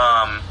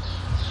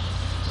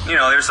 You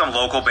know, there's some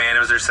local band. It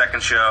was their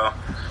second show.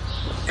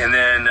 And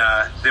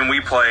then we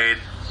played,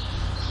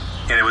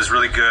 and it was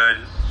really good.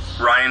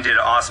 Ryan did an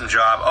awesome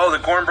job. Oh, the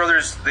Gorham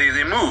Brothers,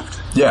 they moved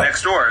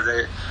next door.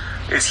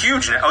 It's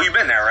huge now. Oh, you've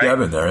been there, right? Yeah, I've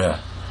been there, yeah.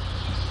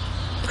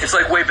 It's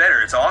like way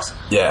better. It's awesome.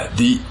 Yeah,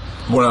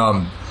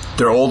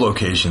 their old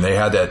location, they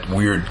had that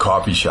weird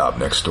coffee shop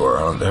next door.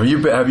 Have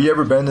you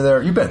ever been to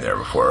there? You've been there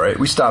before, right?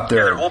 We stopped there.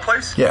 Yeah, their old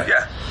place?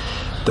 Yeah.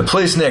 The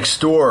place next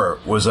door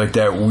was like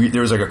that.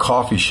 There was like a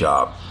coffee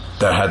shop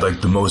that had like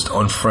the most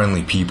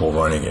unfriendly people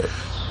running it.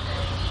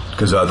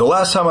 Because the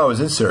last time I was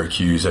in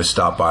Syracuse, I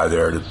stopped by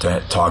there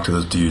to talk to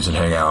those dudes and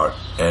hang out.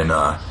 And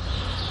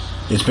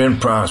it's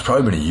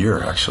probably been a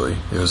year, actually.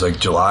 It was like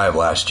July of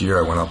last year.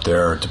 I went up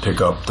there to pick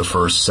up the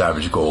first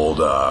Savage Gold,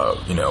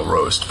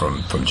 roast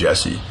from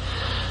Jesse.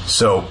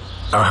 So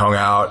I hung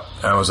out,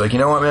 and I was like, you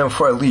know what, man,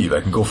 before I leave,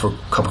 I can go for a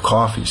cup of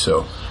coffee.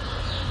 So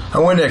I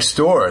went next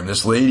door, and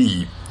this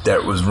lady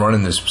that was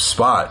running this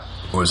spot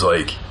was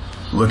like,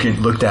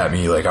 looked at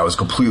me like I was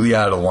completely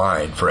out of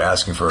line for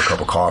asking for a cup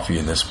of coffee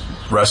in this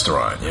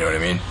restaurant. You know what I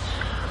mean?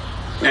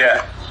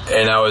 Yeah.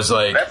 And I was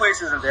like, that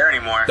place isn't there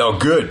anymore. No,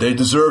 good. They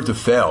deserve to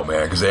fail,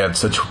 man, because they had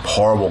such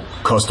horrible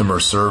customer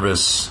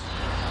service.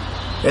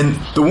 And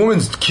the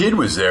woman's kid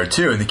was there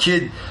too. And the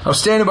kid, I was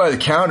standing by the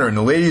counter, and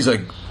the lady's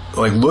like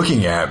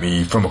looking at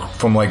me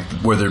from like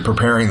where they're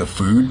preparing the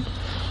food.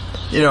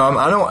 You know,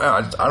 I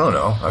don't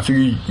know. I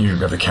figure you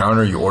have the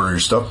counter, you order your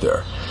stuff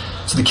there.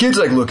 So the kid's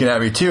like looking at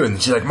me too, and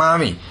she's like,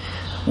 "Mommy,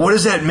 what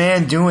is that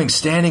man doing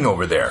standing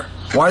over there?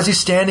 Why is he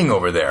standing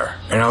over there?"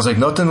 And I was like,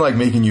 "Nothing like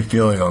making you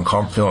feeling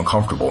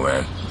uncomfortable,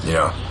 man. You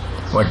know,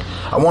 like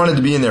I wanted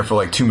to be in there for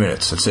like 2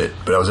 minutes. That's it.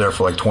 But I was there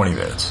for like 20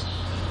 minutes.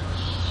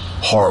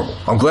 Horrible.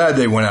 I'm glad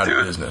they went out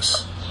of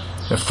business.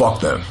 And fuck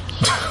them."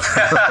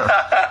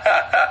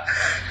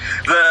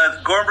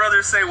 The Gorham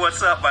Brothers say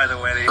what's up, by the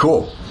way.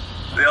 Cool.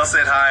 They all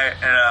said hi,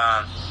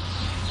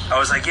 and I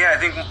was like, yeah,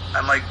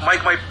 I'm like,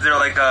 Mike might, they're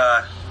like,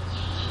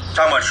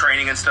 talking about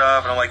training and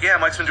stuff, and I'm like, yeah,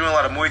 Mike's been doing a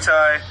lot of Muay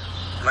Thai.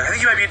 I'm like, I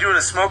think you might be doing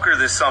a smoker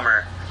this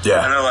summer.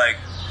 Yeah. And they're like,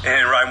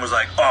 and Ryan was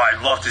like, oh,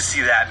 I'd love to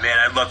see that, man.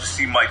 I'd love to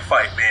see Mike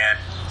fight, man.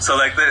 So,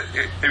 like,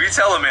 if you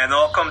tell them, man, they'll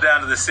all come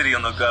down to the city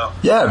and they'll go.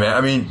 Yeah, man.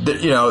 I mean,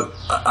 you know,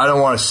 I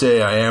don't want to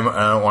say I am, and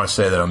I don't want to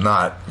say that I'm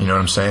not. You know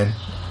what I'm saying?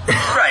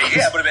 Right,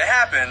 yeah, but if it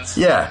happens,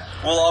 yeah,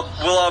 we'll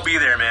all be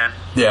there, man.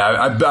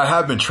 Yeah, I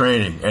have been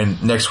training,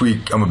 and next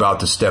week I'm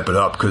about to step it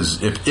up,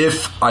 because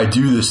if I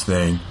do this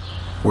thing,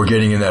 we're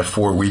getting in that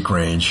 4-week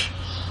range.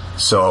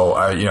 So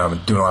I've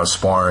been doing a lot of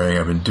sparring.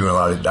 I've been doing a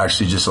lot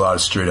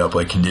of straight up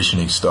like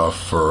conditioning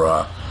stuff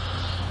for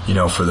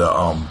for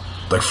the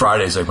like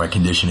Friday's like my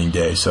conditioning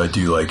day. So I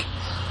do like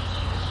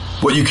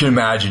what you can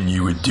imagine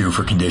you would do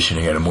for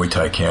conditioning at a Muay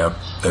Thai camp,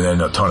 and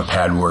then a ton of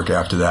pad work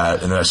after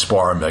that, and then I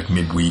spar like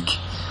midweek,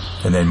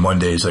 and then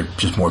Mondays like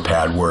just more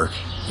pad work,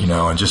 you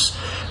know, and just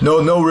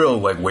no real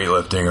like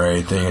weightlifting or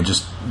anything, and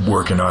just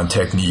working on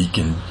technique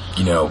and,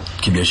 you know,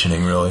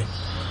 conditioning really.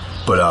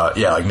 But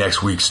yeah, like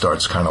next week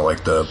starts kind of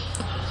like the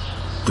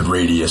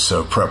radius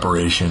of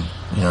preparation,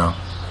 you know.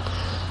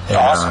 And,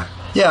 awesome.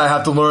 Yeah, I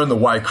have to learn the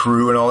Y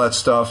Crew and all that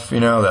stuff, you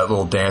know, that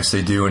little dance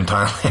they do in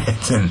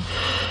Thailand, and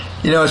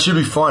you know, it should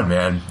be fun,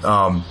 man.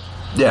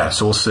 Yeah,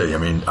 so we'll see. I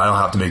mean, I don't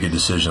have to make a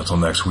decision until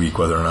next week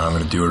whether or not I'm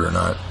going to do it or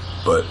not.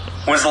 But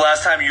when's the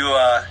last time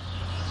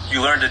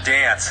you learned to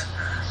dance?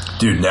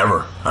 Dude,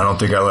 never. I don't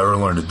think I'll ever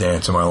learn to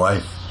dance in my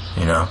life,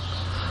 you know.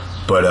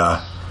 But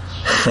I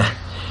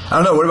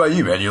don't know. What about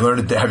you, man? You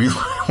learned to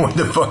when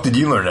the fuck did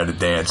you learn how to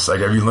dance? Like,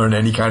 have you learned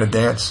any kind of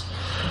dance?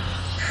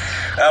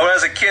 When I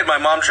was a kid, my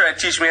mom tried to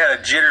teach me how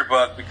to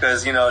jitterbug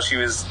because, you know, she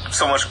was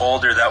so much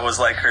older. That was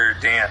like her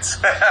dance.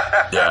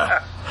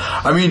 Yeah.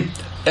 I mean,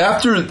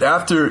 after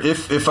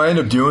if I end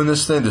up doing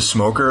this thing, the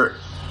smoker,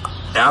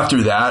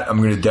 after that,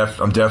 I'm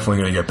definitely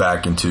gonna get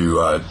back into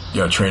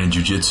you know, training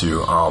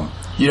jiu-jitsu.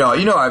 You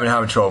know, I've been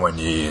having trouble with my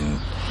knee, and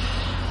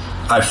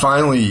I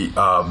finally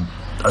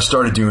I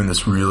started doing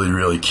this really,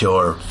 really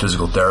killer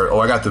physical therapy. Oh,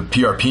 I got the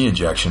PRP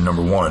injection,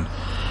 number one,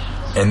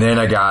 and then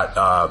I got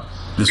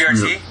this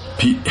PRT.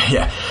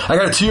 Yeah, I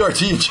got a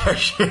TRT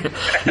injection.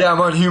 Yeah, I'm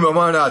on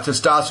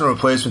testosterone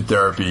replacement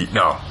therapy.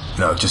 No,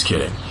 just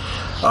kidding.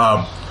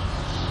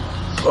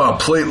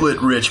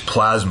 Platelet-rich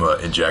plasma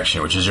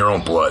injection, which is your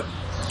own blood,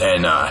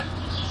 and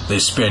they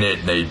spin it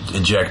and they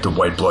inject the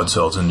white blood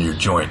cells into your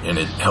joint, and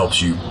it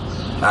helps you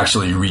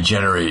actually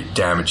regenerate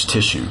damaged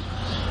tissue.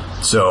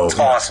 So it's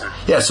awesome.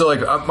 Yeah, so like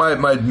my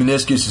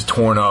meniscus is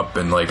torn up,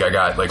 and like I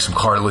got like some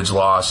cartilage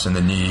loss in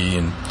the knee,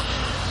 and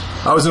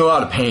I was in a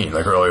lot of pain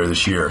like earlier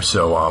this year.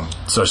 So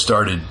I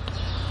started.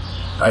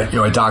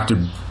 My doctor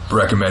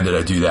recommended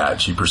I do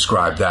that. She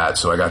prescribed that,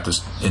 so I got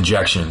this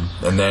injection,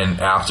 and then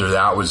after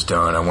that was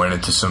done, I went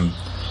into some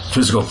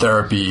physical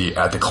therapy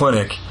at the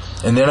clinic,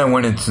 and then I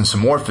went into some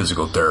more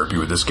physical therapy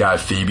with this guy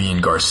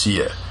Fabian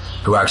Garcia,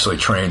 who actually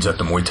trains at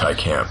the Muay Thai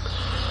camp,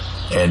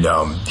 and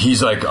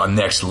he's like a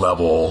next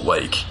level,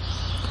 like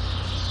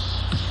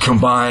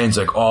combines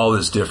like all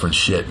this different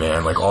shit,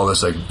 man, like all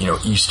this like, you know,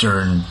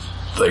 Eastern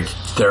like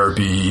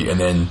therapy,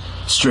 and then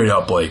straight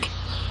up like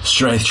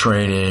strength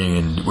training,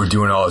 and we're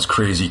doing all this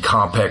crazy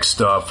complex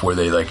stuff where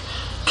they like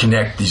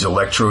connect these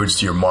electrodes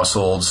to your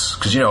muscles,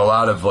 because, you know, a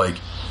lot of like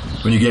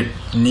when you get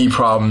knee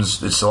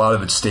problems, it's a lot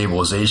of it's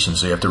stabilization,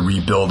 so you have to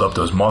rebuild up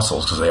those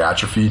muscles because they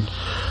atrophied.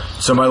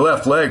 So my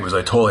left leg was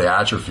like totally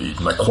atrophied.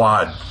 My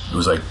quad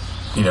was like,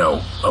 you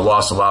know, I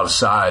lost a lot of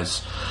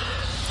size.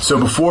 So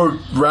before,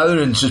 rather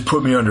than just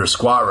put me under a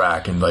squat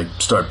rack and like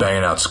start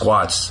banging out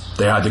squats,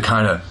 they had to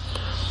kind of,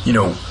 you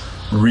know,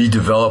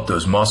 redevelop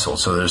those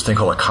muscles. So there's a thing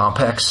called a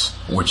Compex,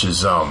 which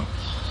is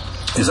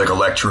like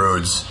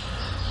electrodes,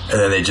 and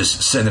then they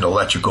just send an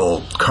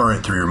electrical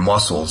current through your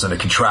muscles, and it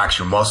contracts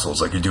your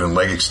muscles like you're doing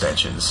leg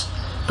extensions,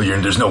 but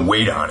there's no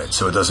weight on it,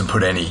 so it doesn't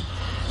put any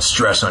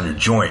stress on your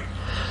joint.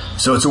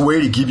 So it's a way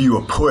to give you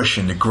a push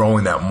into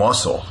growing that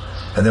muscle,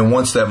 and then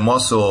once that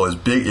muscle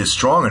is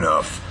strong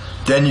enough,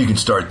 then you can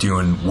start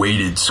doing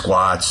weighted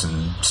squats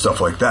and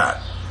stuff like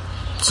that.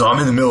 So I'm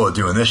in the middle of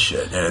doing this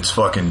shit, and it's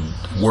fucking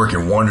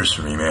working wonders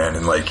for me, man.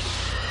 And like,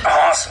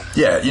 awesome.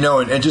 Yeah, you know,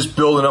 and just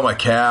building up my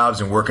calves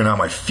and working on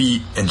my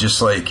feet, and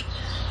just like,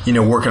 you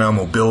know, working on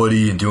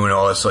mobility and doing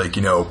all this like,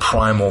 you know,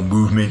 primal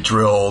movement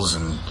drills,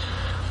 and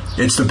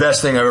it's the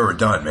best thing I've ever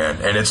done,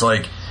 man. And it's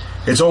like,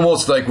 it's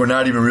almost like we're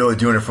not even really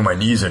doing it for my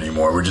knees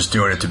anymore. We're just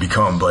doing it to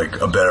become like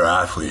a better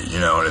athlete,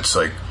 you know. And it's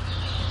like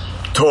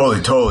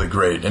totally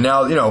great. And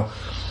now, you know,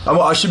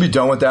 I should be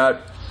done with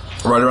that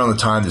right around the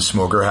time the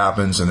smoker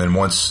happens, and then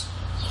once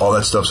all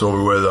that stuff's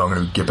over with, I'm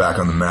going to get back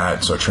on the mat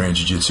and start training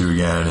jiu-jitsu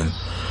again. And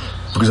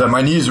because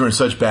my knees were in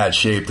such bad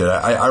shape that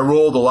I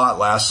rolled a lot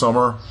last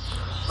summer,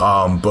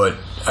 but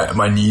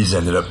my knees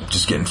ended up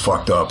just getting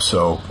fucked up,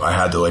 so I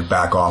had to like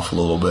back off a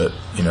little bit,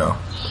 you know.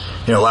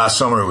 Last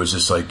summer it was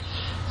just like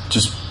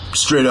just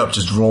straight up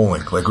just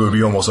rolling, like it would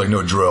be almost like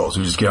no drills.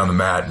 We just get on the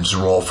mat and just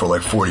roll for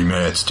like 40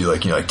 minutes, do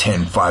like, you know, like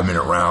 10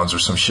 5-minute rounds or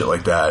some shit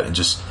like that, and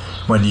just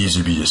my knees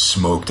would be just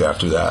smoked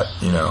after that,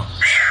 you know.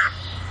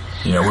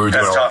 We were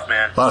doing tough,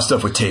 man. A lot of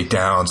stuff with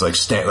takedowns,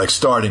 like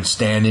starting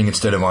standing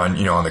instead of on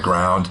the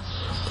ground,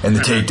 and the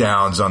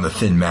takedowns on the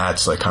thin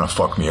mats like kind of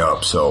fucked me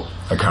up. So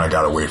I kind of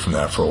got away from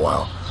that for a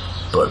while.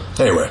 But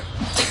anyway,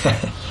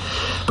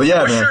 but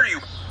yeah, what man. Shirt are you?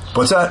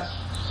 What's that?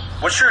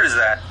 What shirt is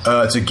that?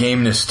 It's a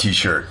Gameness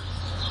t-shirt.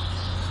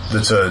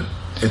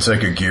 It's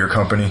like a gear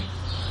company.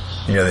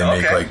 You know,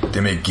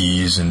 they make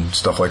gis and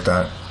stuff like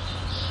that.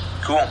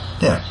 Cool.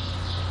 Yeah.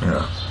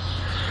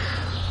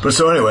 But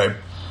so anyway,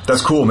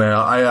 that's cool, man.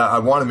 I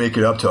want to make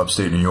it up to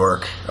upstate New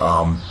York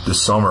this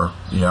summer.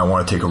 I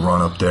want to take a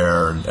run up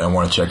there, and I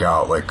want to check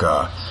out like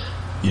the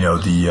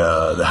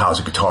House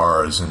of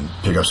Guitars and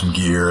pick up some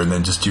gear, and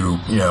then just do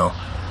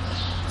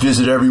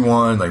visit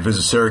everyone, like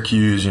visit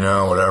Syracuse,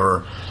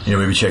 whatever,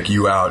 maybe check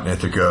you out in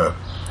Ithaca,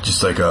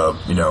 just like a,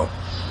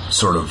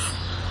 sort of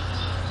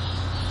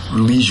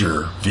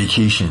leisure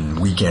vacation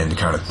weekend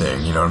kind of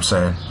thing. You know what I'm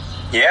saying?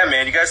 Yeah,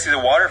 man. You guys see the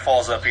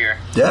waterfalls up here?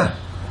 Yeah.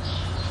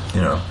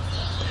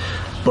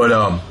 But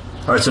all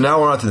right. So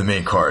now we're on to the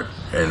main card,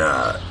 and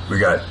we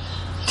got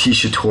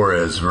Tecia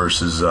Torres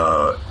versus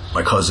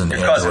my cousin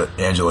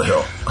Angela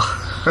Hill.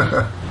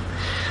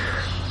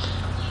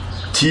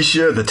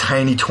 Tecia, the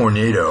Tiny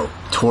Tornado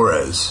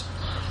Torres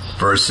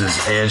versus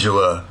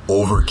Angela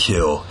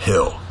Overkill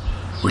Hill,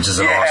 which is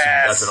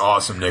that's an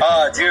awesome nickname.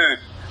 Oh, dude.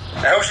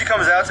 I hope she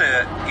comes out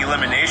to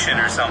elimination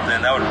or something.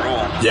 That would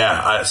rule.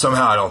 Yeah,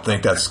 somehow I don't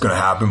think that's going to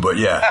happen, but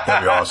yeah,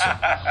 that'd be awesome.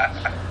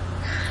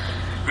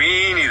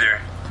 Me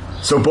neither.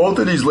 So both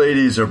of these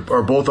ladies are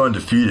both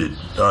undefeated.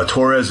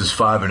 Torres is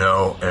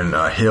 5-0, and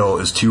Hill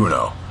is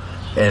 2-0.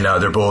 And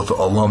they're both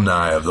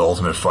alumni of The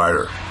Ultimate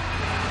Fighter.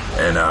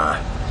 And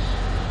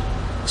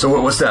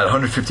so what's that,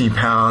 115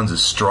 pounds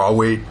is straw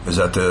weight? Is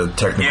that the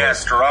technical? Yeah,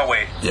 straw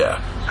weight.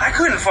 Yeah. I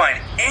couldn't find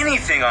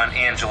anything on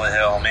Angela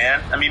Hill,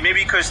 man. I mean,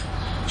 maybe because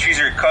she's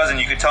your cousin,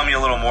 you could tell me a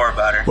little more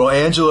about her. Well,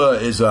 Angela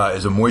is a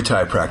Muay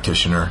Thai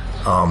practitioner.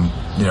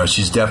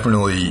 She's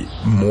definitely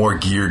more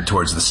geared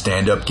towards the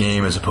stand-up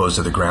game as opposed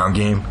to the ground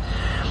game.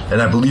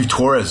 And I believe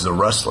Torres is a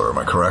wrestler. Am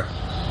I correct?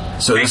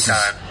 So Big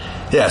time.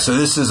 So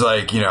this is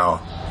like,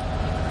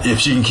 if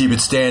she can keep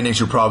it standing,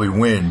 she'll probably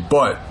win.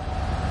 But,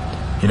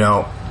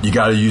 you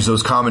got to use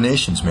those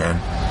combinations, man.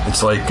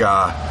 It's like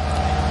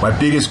my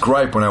biggest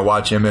gripe when I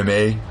watch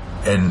MMA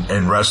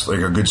and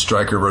wrestling, a good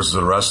striker versus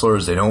a wrestler,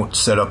 is they don't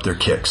set up their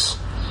kicks.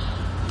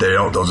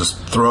 They'll just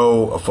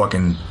throw a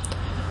fucking,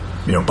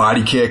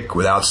 body kick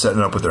without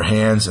setting up with their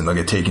hands, and they'll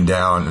get taken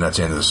down, and that's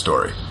the end of the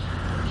story.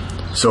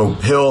 So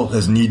Hill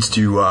needs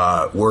to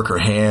work her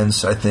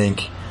hands, I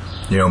think.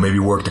 Maybe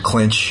work the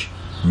clinch,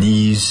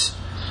 knees.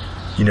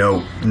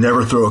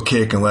 Never throw a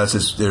kick unless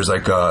there's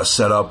like a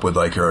setup with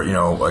like her,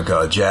 like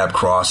a jab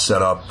cross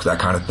setup, that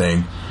kind of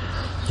thing.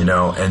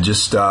 And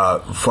just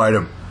fight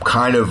a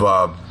kind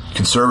of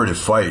conservative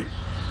fight,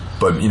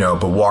 but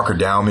walk her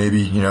down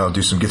maybe.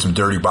 Get some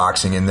dirty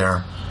boxing in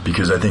there,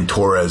 because I think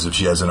Torres, if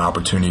she has an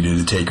opportunity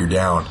to take her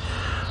down,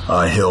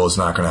 Hill is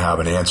not going to have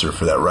an answer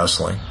for that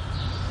wrestling.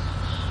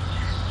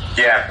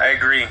 Yeah, I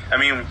agree. I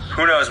mean,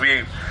 who knows?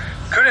 We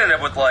could end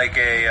up with like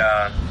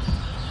a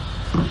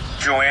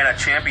Joanna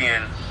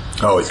Champion.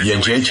 Oh,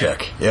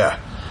 Jędrzejczyk. Yeah.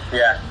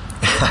 Yeah.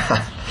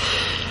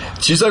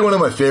 She's like one of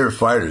my favorite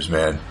fighters,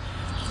 man.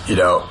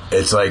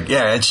 It's like,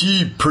 yeah, and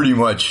she pretty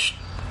much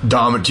she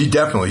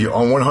definitely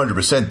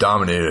 100%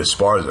 dominated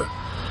Esparza.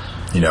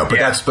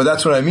 But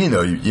that's what I mean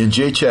though.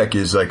 Jędrzejczyk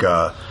is like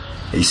a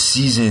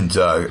seasoned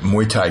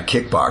Muay Thai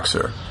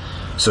kickboxer.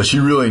 So she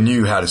really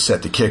knew how to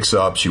set the kicks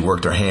up. She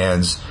worked her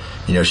hands.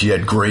 She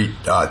had great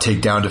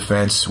takedown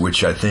defense,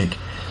 which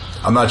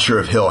I'm not sure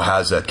if Hill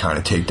has that kind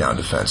of takedown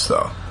defense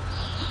though.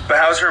 But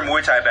how's her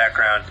Muay Thai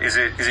background? Is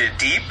it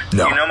deep?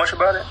 No. Do you know much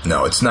about it?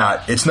 No, it's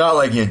not. It's not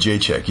like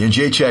Jędrzejczyk.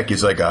 Jędrzejczyk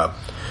is like a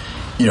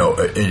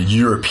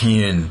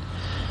European,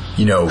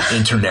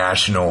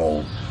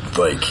 international,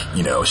 like,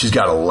 she's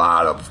got a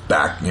lot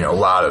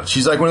of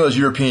she's like one of those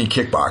European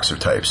kickboxer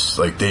types.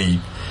 Like they,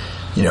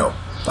 I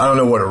don't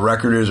know what her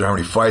record is or how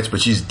many fights, but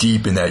she's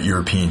deep in that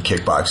European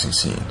kickboxing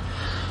scene.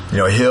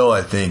 Hill,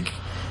 I think,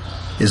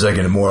 is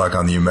like more like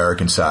on the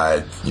American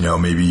side,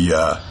 maybe,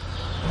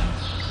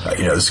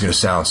 this is going to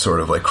sound sort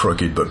of like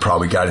crooked, but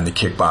probably got into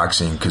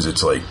kickboxing because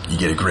it's like you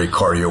get a great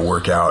cardio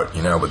workout,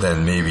 but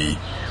then maybe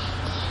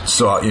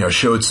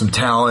showed some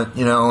talent,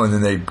 and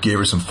then they gave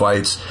her some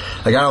fights.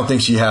 Like, I don't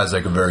think she has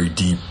like a very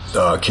deep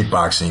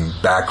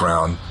kickboxing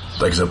background,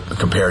 like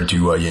compared to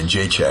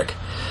Jędrzejczyk.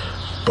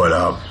 But,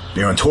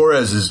 and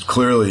Torres is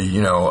clearly,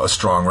 a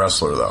strong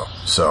wrestler though.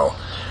 So.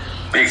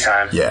 Big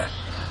time. Yeah.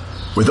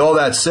 With all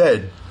that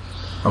said,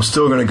 I'm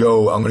still going to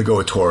go. I'm going to go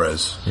with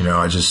Torres.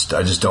 I just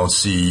don't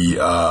see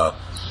the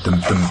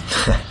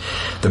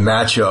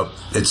matchup.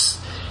 It's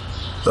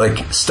like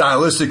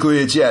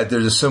stylistically,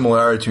 there's a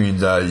similarity between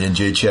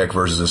Jędrzejczyk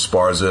versus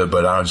Esparza,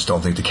 but I just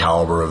don't think the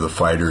caliber of the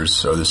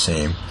fighters are the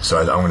same. So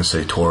I'm going to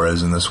say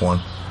Torres in this one.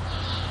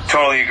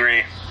 Totally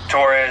agree.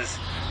 Torres.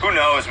 Who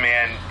knows,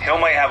 man? Hill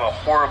might have a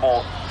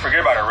horrible. Forget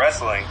about her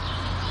wrestling.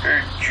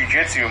 Her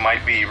jiu-jitsu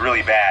might be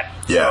really bad.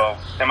 Yeah.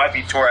 So it might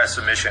be Torres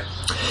submission.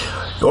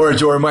 Or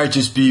it might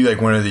just be like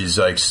one of these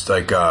like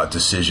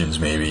decisions,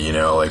 maybe,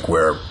 like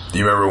where, do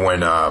you remember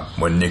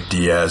when Nick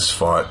Diaz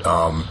fought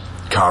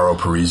Caro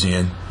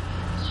Parisian,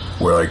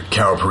 where like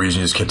Caro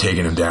Parisian just kept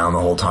taking him down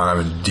the whole time,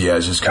 and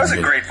Diaz just couldn't. That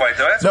was a great fight,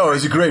 though. No, it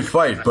was a great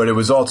fight, but it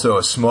was also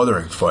a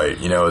smothering fight.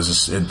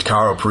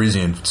 Caro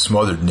Parisian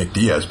smothered Nick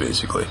Diaz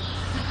basically.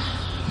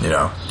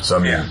 So I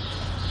mean. Yeah.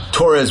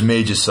 Torres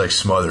may just like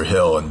smother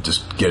Hill and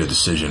just get a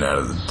decision out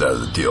of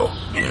the deal,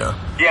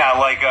 Yeah,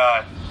 like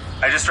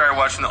I just started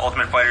watching The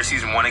Ultimate Fighter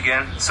Season 1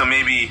 again, so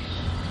maybe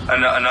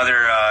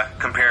another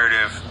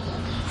comparative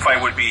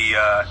fight would be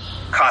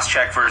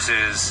Koscheck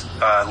versus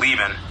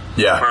Leben.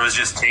 Yeah. Where it was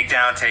just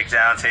takedown.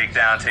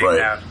 Right.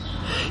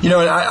 And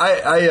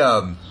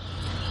I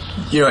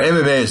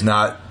MMA is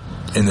not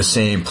in the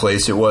same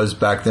place it was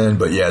back then.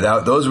 But yeah,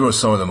 those were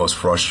some of the most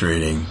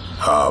frustrating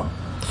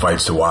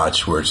fights to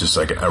watch, where it's just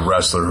like a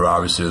wrestler who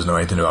obviously doesn't know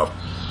anything about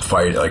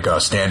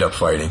stand-up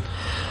fighting,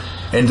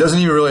 and doesn't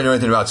even really know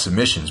anything about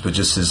submissions, but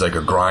just is like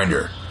a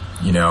grinder,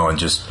 and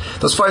just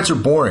those fights are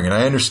boring. And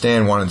I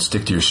understand wanting to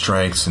stick to your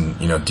strengths and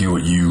do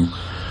what you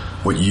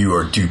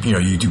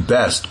do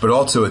best, but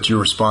also it's your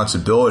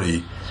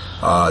responsibility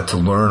to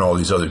learn all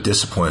these other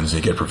disciplines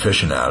and get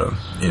proficient at them,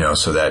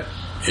 so that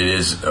it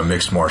is a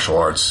mixed martial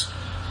arts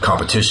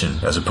competition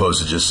as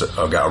opposed to just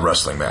a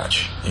wrestling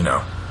match,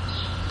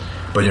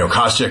 But,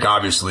 Koscheck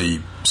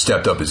obviously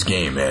stepped up his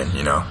game, man,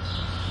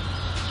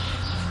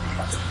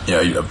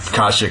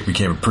 Koscheck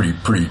became a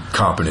pretty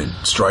competent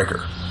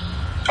striker.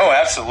 Oh,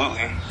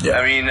 absolutely. Yeah.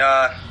 I mean,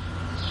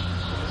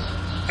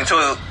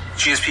 until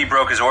GSP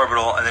broke his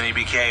orbital, and then he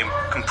became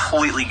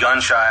completely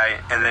gun-shy,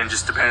 and then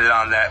just depended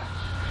on that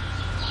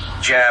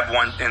jab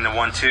in the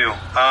 1-2.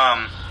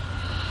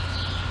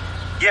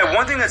 Yeah,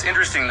 one thing that's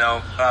interesting,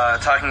 though,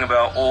 talking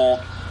about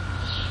old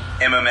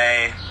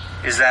MMA,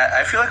 is that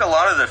I feel like a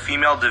lot of the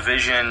female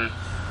division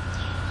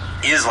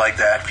is like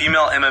that.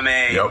 Female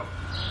MMA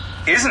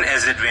isn't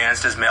as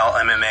advanced as male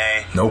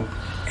MMA. Nope.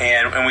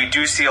 And we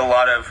do see a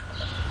lot of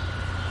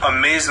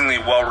amazingly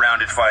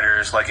well-rounded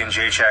fighters like in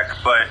Jacek,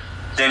 but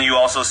then you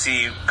also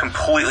see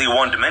completely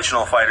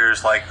one-dimensional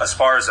fighters like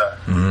Esparza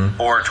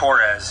or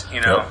Torres,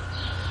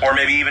 or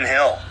maybe even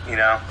Hill,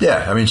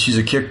 Yeah, I mean, she's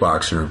a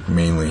kickboxer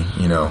mainly,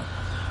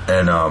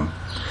 and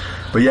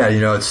but yeah,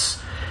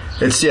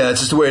 it's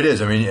just the way it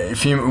is. I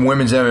mean,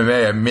 women's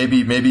MMA,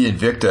 maybe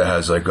Invicta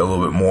has like a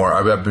little bit more.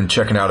 I've been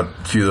checking out a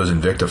few of those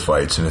Invicta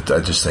fights, and I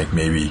just think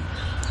maybe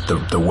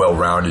the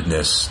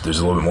well-roundedness, there's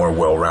a little bit more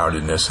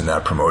well-roundedness in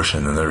that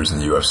promotion than there is in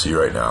the UFC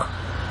right now.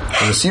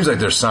 And it seems like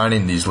they're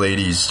signing these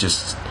ladies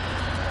just,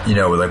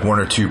 with like one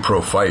or two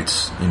pro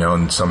fights,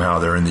 and somehow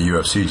they're in the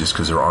UFC just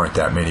because there aren't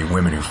that many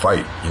women who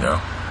fight,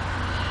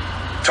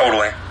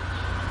 Totally.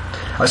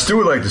 I still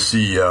would like to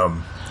see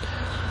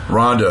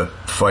Ronda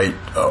fight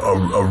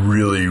a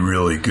really,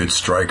 really good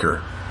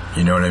striker.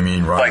 You know what I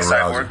mean? Ronda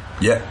Rousey.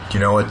 Yeah. You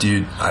know what,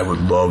 dude? I would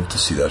love to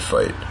see that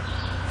fight.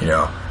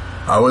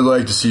 I would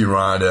like to see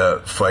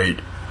Ronda fight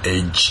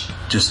a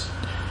just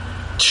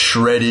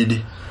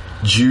shredded,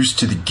 juice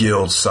to the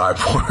gills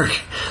Cyborg.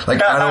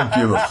 Like, I don't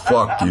give a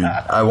fuck, dude.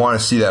 I want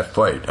to see that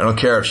fight. I don't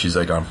care if she's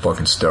like on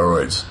fucking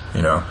steroids,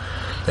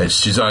 And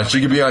she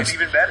could be on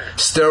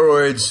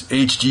steroids,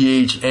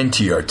 HGH, and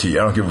TRT.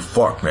 I don't give a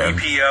fuck, man.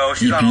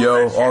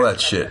 EPO, all that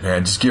shit,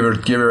 man. Just give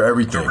her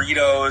everything.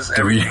 Doritos,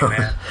 everything,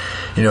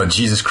 man.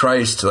 Jesus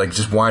Christ, like,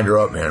 just wind her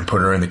up, man, and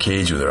put her in the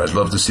cage with her. I'd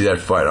love to see that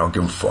fight. I don't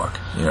give a fuck,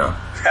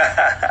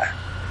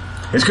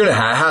 It's it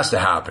has to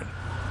happen.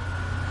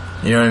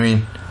 You know what I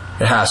mean?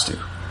 It has to.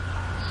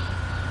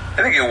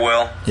 I think it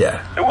will.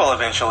 Yeah. It will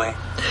eventually.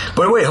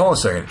 But wait, hold on a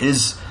second.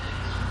 Is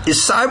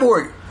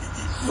Cyborg...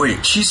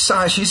 Wait, she's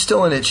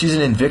still in it. She's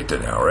in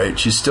Invicta now, right?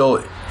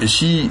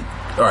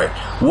 All right.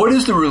 What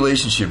is the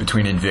relationship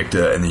between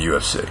Invicta and the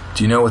UFC?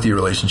 Do you know what the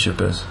relationship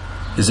is?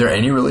 Is there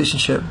any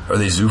relationship? Are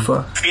they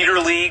Zuffa? Feeder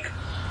league.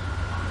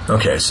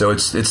 Okay, so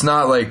it's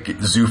not like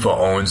Zuffa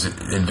owns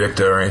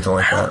Invicta or anything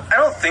like that? I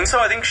don't think so.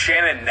 I think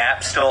Shannon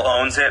Knapp still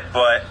owns it,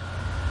 but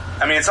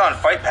I mean, it's on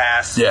Fight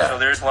Pass. Yeah. So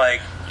there's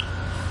like,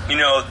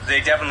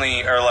 they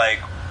definitely are like,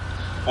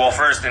 well,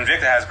 first,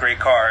 Invicta has great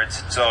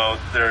cards, so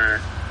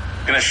they're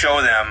going to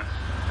show them,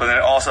 but then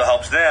it also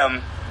helps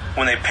them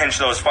when they pinch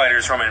those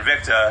fighters from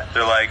Invicta.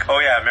 They're like, oh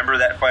yeah, remember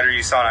that fighter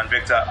you saw on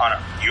Invicta on a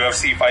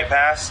UFC Fight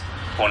Pass?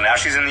 Well, now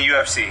she's in the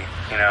UFC.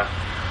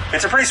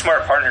 It's a pretty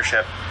smart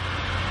partnership.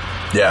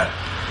 Yeah,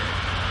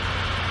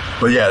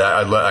 but yeah,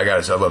 I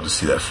gotta say, I'd love to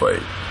see that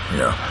fight.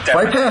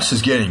 Fight Pass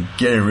is getting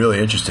really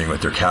interesting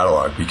with their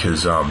catalog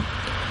because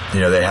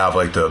they have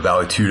like the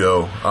Vale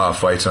Tudo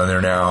fights on there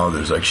now.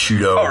 There's like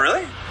Shudo. Oh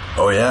really?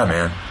 Oh yeah,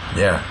 man.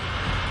 Yeah.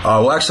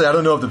 Well, actually, I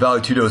don't know if the Vale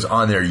Tudo is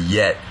on there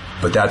yet,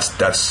 but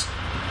that's.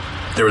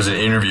 There was an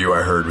interview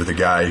I heard with a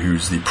guy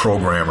who's the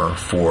programmer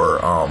for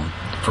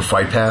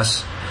Fight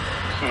Pass,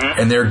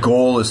 and their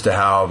goal is to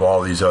have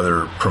all these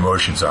other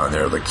promotions on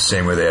there, like the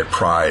same way they had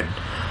Pride.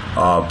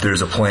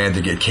 There's a plan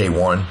to get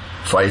K1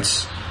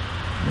 fights,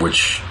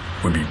 which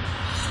would be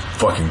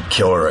fucking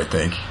killer, I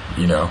think.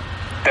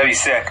 That'd be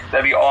sick.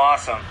 That'd be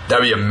awesome.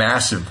 That'd be a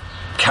massive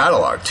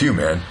catalog too,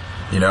 man.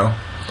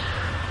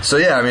 So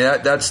yeah, I mean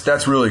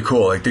that's really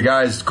cool. Like the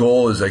guy's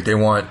goal is like they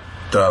want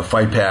the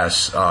Fight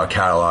Pass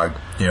catalog,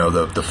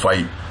 the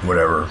fight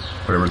whatever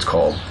it's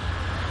called,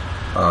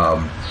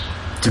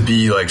 to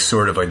be like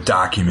sort of a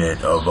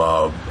document of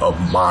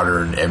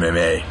modern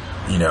MMA.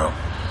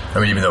 I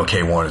mean, even though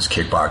K1 is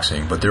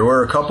kickboxing, but there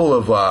were a couple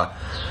of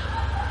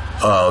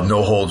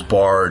no holds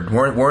barred.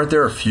 Weren't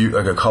there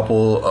a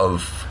couple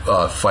of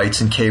fights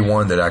in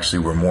K1 that actually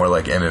were more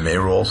like MMA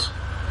rules?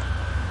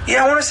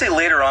 Yeah, I want to say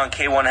later on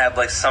K1 had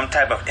like some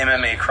type of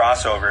MMA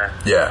crossover.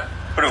 Yeah.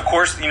 But of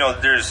course,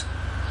 there's,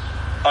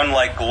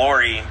 unlike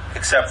Glory,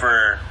 except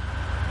for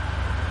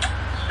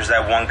there's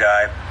that one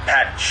guy,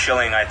 Pat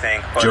Schilling, I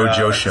think. But,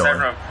 Joe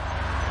Schilling.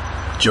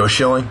 Joe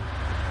Schilling?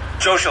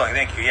 Joe Schilling,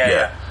 thank you.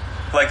 Yeah.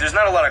 Like, there's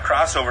not a lot of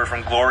crossover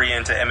from Glory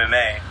into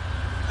MMA.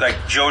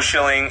 Like, Joe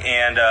Schilling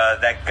and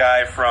that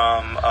guy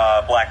from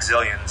Black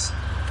Zillions.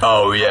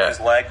 Oh, yeah. His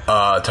leg.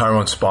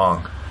 Tyrone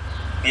Spong.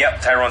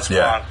 Yep, Tyrone Spong.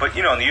 Yeah. But,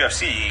 in the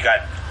UFC, you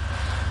got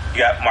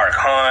Mark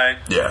Hunt.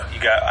 Yeah. You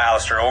got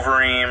Alistair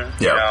Overeem.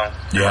 Yeah.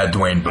 You had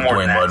Dwayne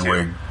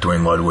Ludwig. Too.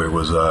 Dwayne Ludwig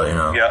was,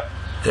 Yep.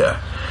 Yeah.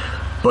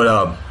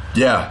 But,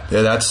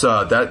 that's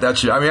that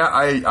shit. I mean,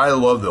 I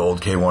love the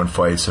old K1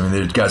 fights. I mean,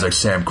 there's guys like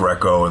Sam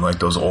Greco and like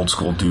those old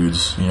school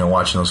dudes.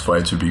 Watching those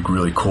fights would be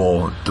really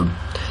cool to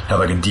have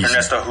like a decent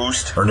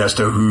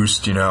Ernesto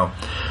Hoost.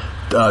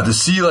 To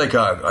see like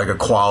a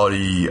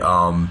quality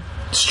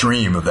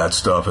stream of that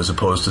stuff as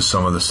opposed to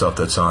some of the stuff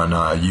that's on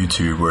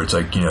YouTube where it's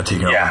like taking up a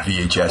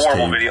VHS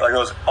horrible tape. Video.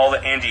 Like all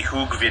the Andy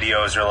Hoog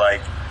videos are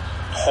like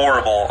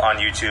horrible on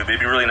YouTube. It'd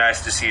be really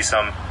nice to see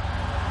some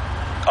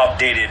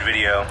updated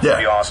video. Yeah. It'd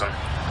be awesome.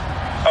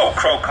 Oh,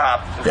 Crow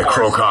Cop. Yeah,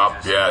 Crow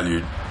Cop. Yeah,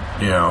 dude.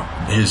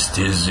 His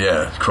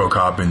Crow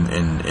Cop in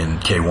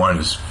K1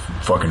 is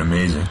fucking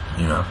amazing.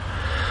 All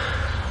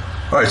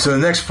right, so the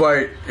next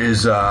fight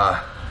is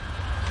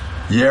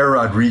Yair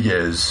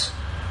Rodriguez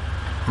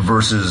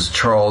versus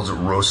Charles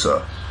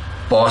Rosa.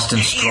 Boston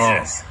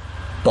Strong.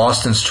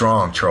 Boston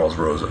Strong, Charles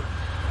Rosa.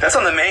 That's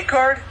on the main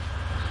card?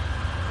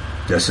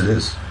 Yes, it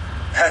is.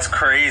 That's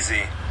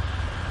crazy.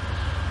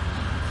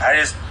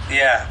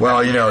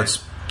 Well,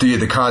 it's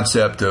the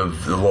concept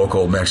of the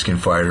local Mexican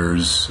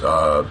fighters,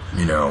 when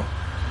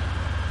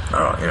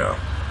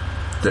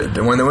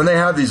they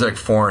have these like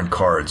foreign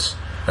cards,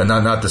 and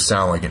not to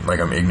sound like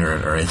I'm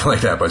ignorant or anything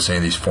like that by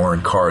saying these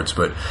foreign cards,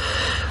 but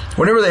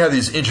whenever they have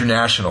these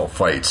international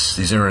fights,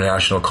 these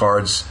international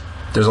cards,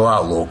 there's a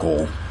lot of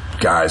local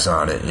guys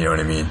on it. You know what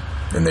I mean?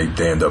 And they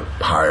end up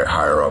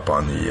higher up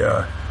on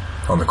the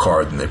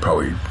card than they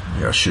probably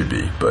should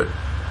be. But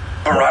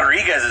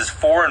Rodriguez is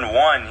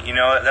 4-1.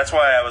 That's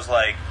why I was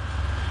like,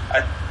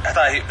 I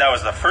thought that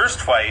was the first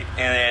fight,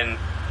 and then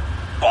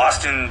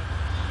Boston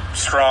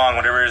Strong,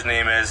 whatever his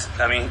name is.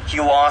 I mean, he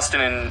lost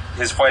in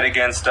his fight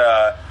against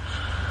the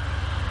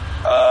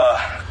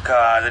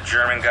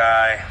German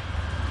guy.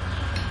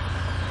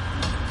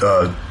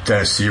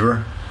 Dennis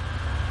Seaver.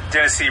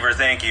 Dennis Seaver,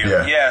 thank you.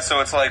 Yeah. So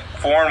it's like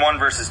 4-1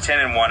 versus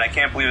 10-1. I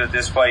can't believe that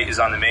this fight is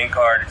on the main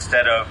card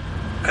instead of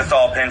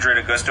Cathal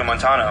Pendred, Augusto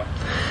Montano.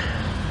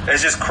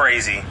 It's just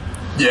crazy.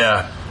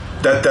 Yeah,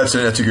 that's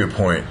a good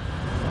point.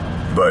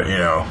 But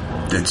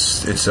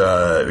it's we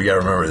got to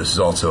remember this is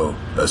also,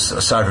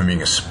 aside from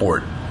being a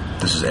sport,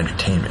 this is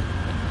entertainment.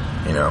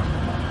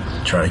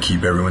 Trying to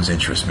keep everyone's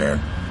interest, man.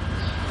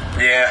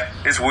 Yeah,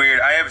 it's weird.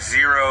 I have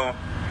zero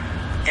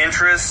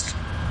interest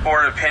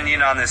or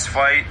opinion on this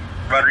fight.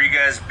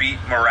 Rodriguez beat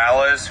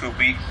Morales, who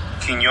beat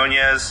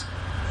Quinones.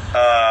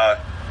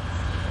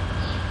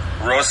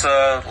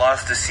 Rosa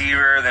lost to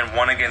Seaver, then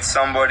won against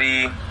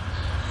somebody.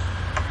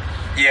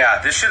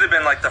 Yeah, this should have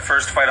been like the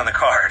first fight on the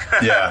card.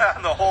 Yeah.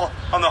 on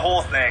the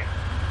whole thing.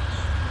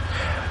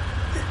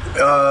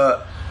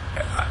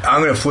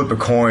 I'm going to flip a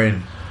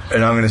coin,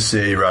 and I'm going to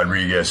say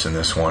Rodriguez in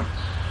this one.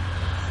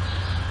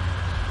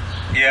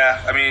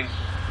 Yeah, I mean,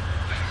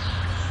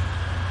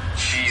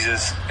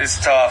 Jesus, it's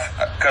tough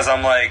because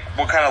I'm like,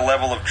 what kind of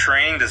level of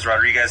training does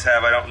Rodriguez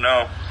have? I don't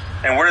know.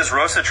 And where does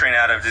Rosa train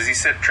out of? Does he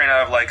train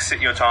out of like Sit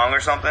Yotong or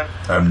something?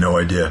 I have no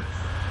idea.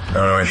 I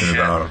don't know anything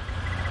about him.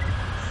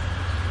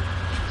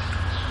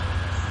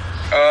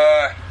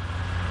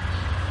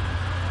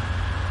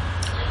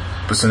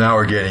 But so now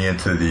we're getting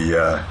into the.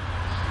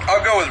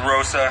 I'll go with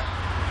Rosa.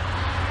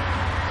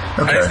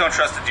 Okay. I just don't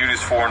trust the dude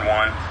who's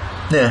 4-1.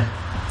 Yeah.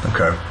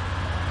 Okay.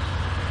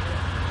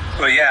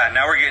 But yeah,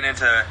 now we're getting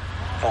into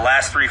the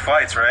last three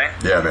fights, right?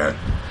 Yeah, man.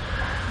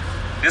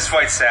 This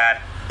fight's sad.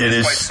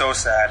 This fight's so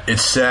sad.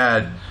 It's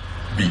sad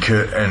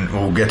because, and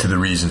we'll get to the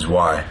reasons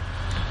why.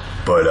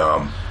 But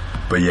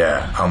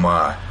yeah, I'm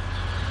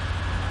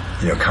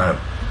kind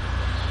of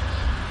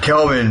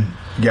Kelvin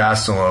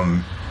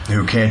Gastelum,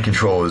 who can't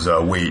control his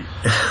weight,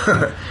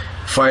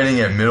 fighting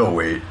at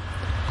middleweight,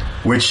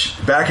 which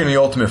back in the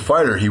Ultimate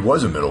Fighter he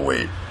was a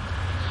middleweight,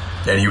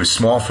 and he was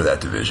small for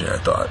that division, I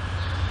thought.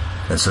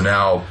 And so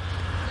now,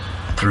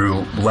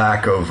 through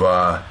lack of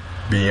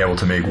being able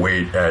to make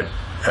weight at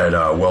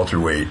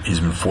welterweight, he's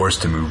been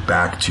forced to move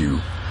back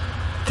to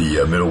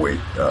the middleweight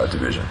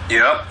division.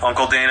 Yep,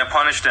 Uncle Dana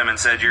punished him and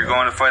said, "You're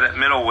going to fight at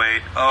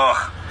middleweight."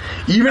 Ugh.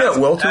 Even at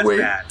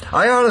welterweight,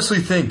 I honestly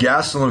think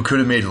Gastelum could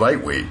have made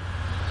lightweight.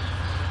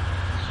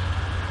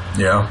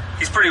 Yeah.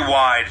 He's pretty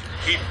wide.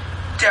 He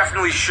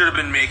definitely should have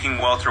been making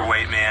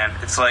welterweight, man.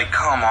 It's like,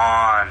 come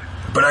on.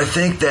 But I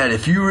think that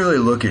if you really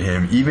look at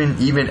him,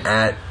 even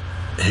at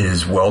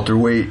his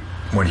welterweight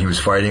when he was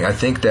fighting, I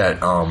think that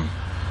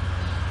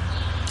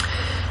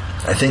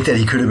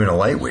he could have been a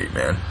lightweight,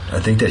 man. I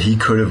think that he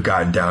could have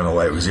gotten down to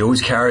lightweight because he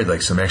always carried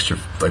like some extra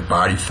like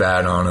body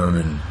fat on him,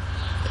 and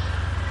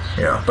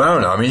but I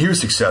don't know. I mean, he was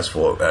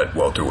successful at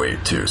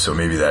welterweight too, so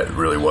maybe that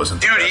really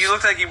wasn't. Dude, he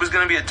looked like he was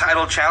going to be a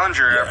title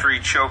challenger after he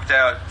choked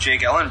out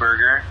Jake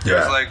Ellenberger. It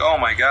was like, oh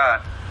my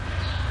god.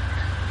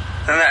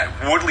 And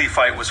that Woodley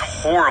fight was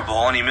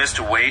horrible, and he missed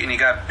weight, and he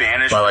got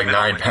banished by like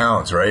 9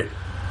 pounds, right?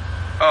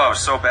 Oh, it was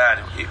so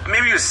bad.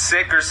 Maybe he was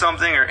sick or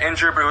something, or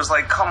injured, but it was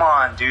like, come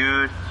on,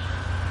 dude.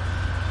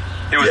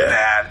 It was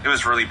bad. It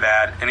was really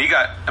bad. And he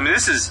got, I mean,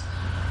 that's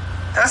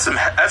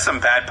some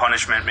bad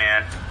punishment,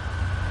 man.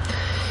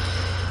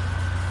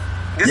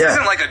 This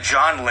isn't like a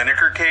John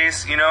Lineker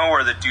case, you know,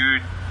 where the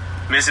dude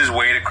misses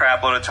weight a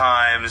crap load of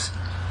times,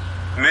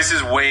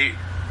 misses weight,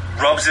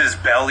 rubs his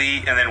belly,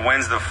 and then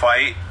wins the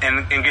fight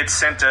and gets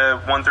sent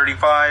to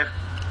 135.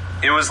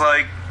 It was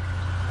like,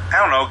 I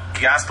don't know,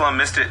 Gastelum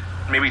missed it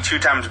maybe 2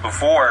 times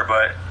before,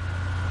 but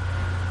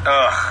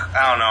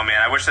I don't know,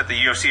 man. I wish that the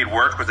UFC had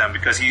worked with him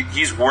because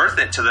he's worth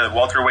it to the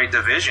welterweight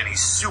division.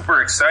 He's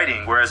super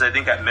exciting, whereas I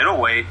think at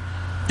middleweight,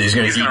 he's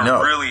going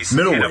to really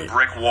hit a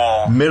brick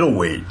wall.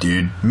 Middleweight,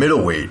 dude.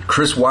 Middleweight.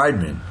 Chris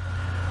Weidman.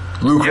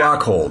 Luke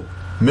Rockhold.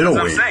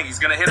 Middleweight. That's what I'm saying. He's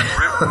going to hit a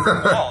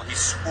brick wall. He's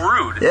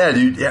screwed. Yeah,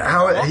 dude.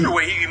 Yeah,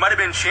 welterweight, he might have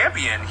been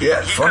champion. He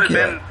could have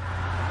been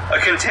a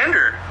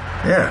contender.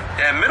 Yeah.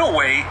 At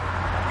middleweight,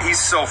 he's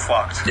so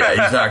fucked.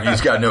 Yeah,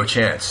 he's got no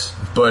chance.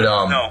 But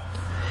no.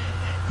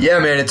 Yeah,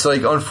 man, it's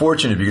like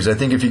unfortunate because I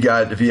think if he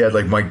had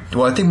like Mike,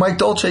 well, I think Mike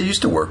Dolce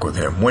used to work with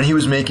him when he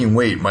was making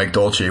weight. Mike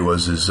Dolce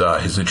was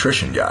his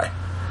nutrition guy.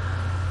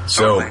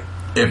 So totally.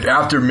 If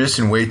after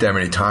missing weight that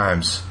many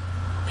times,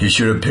 he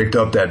should have picked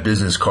up that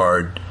business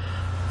card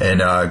and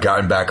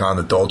gotten back on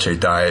the Dolce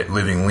diet,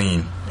 living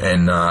lean,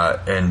 and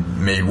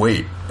made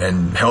weight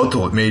and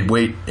made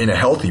weight in a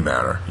healthy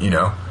manner, you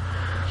know.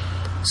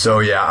 So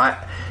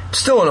yeah,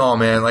 still in all,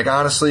 man, like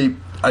honestly,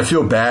 I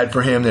feel bad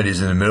for him that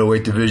he's in the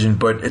middleweight division,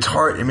 but it's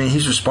hard. I mean,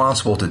 he's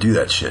responsible to do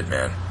that shit,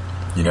 man.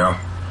 You know,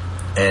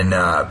 and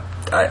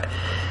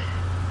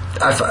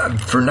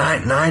for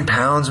 9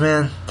 pounds,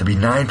 man, to be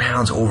 9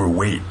 pounds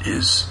overweight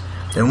is,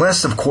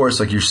 unless of course,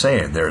 like you're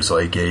saying, there's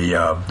like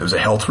there's a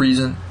health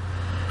reason.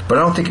 But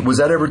I don't think, was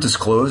that ever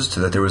disclosed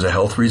that there was a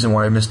health reason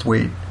why he missed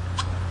weight?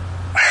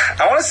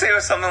 I want to say it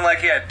was something like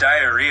he had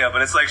diarrhea,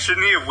 but it's like,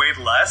 shouldn't he have weighed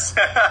less?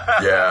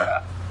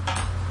 Yeah.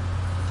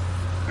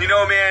 You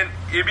know, man,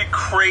 it'd be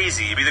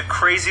crazy. It'd be the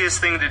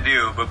craziest thing to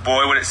do, but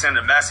boy, would it send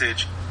a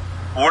message.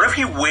 What if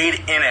he weighed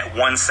in at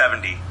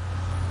 170?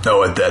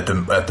 Oh, at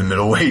the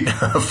middleweight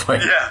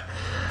fight? Yeah.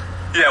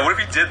 Yeah, what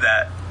if he did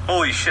that?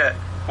 Holy shit.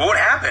 What would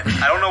happen?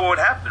 I don't know what would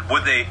happen.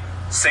 Would they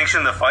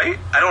sanction the fight?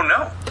 I don't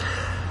know.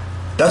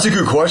 That's a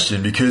good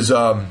question because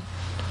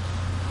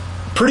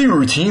pretty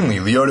routinely,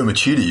 Lyoto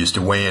Machida used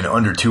to weigh in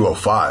under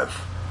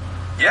 205.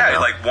 Yeah, you know?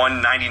 Like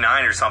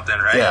 199 or something,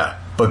 right? Yeah,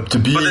 but the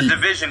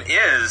division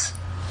is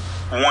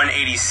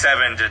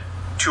 187 to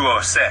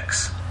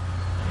 206.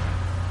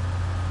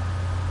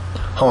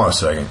 Hold on a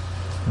second.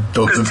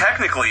 Because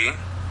technically,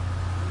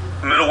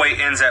 middleweight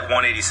ends at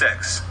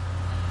 186.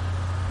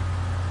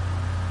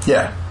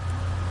 Yeah,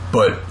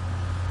 but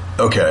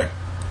okay.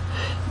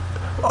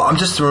 I'm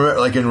just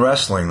like in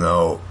wrestling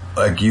though,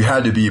 like you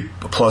had to be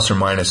plus or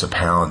minus a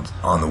pound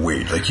on the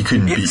weight. Like you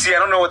couldn't be. See, I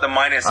don't know what the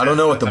minus. I don't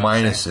know what the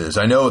minus is.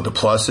 I know what the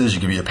plus is. You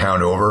can be a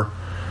pound over,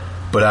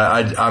 but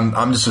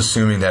I'm just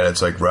assuming that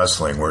it's like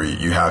wrestling where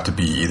you have to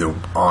be either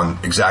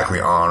exactly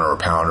on or a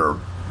pound or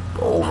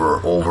over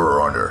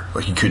or under.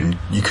 Like you couldn't.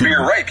 But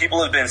you're right.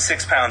 People have been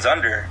 6 pounds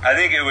under. I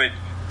think it would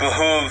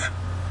behoove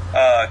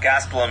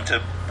Gastelum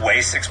to weigh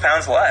 6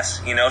 pounds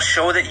less. You know,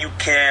 show that you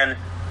can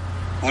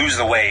lose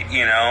the weight,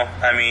 you know?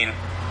 I mean,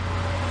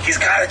 he's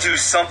got to do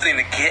something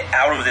to get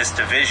out of this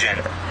division.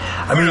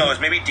 Who knows?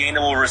 Maybe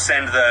Dana will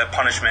rescind the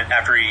punishment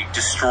after he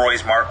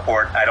destroys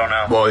Marquardt. I don't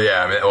know. Well,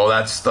 yeah. Well,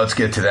 let's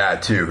get to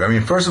that, too. I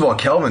mean, first of all,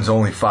 Kelvin's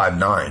only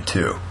 5'9",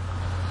 too.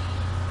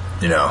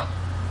 You know?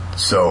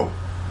 So,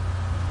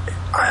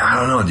 I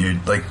don't know,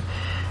 dude. Like,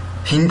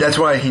 that's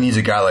why he needs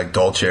a guy like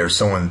Dolce or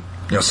someone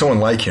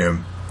like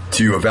him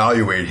to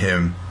evaluate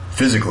him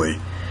physically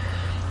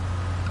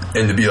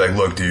and to be like,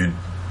 look, dude,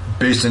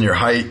 based on your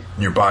height,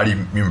 your body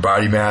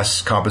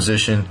mass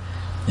composition,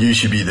 you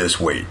should be this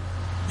weight.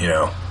 You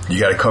know, you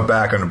got to cut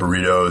back on the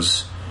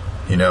burritos.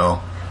 You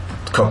know,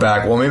 cut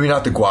back. Well, maybe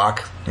not the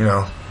guac. You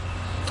know,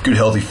 good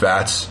healthy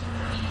fats.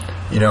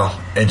 You know,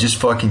 and just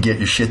fucking get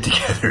your shit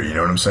together. You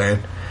know what I'm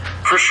saying?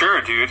 For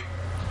sure, dude.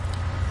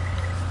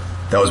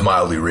 That was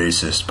mildly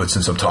racist, but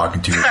since I'm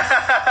talking to a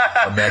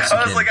Mexican,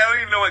 I was like, I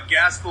don't even know what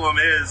Gastelum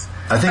is.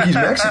 I think he's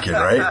Mexican,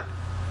 right?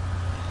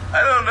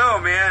 I don't know,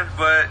 man,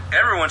 but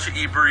everyone should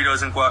eat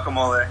burritos and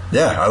guacamole.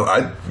 Yeah,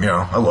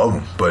 I love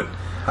them, but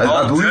I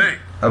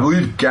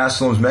believe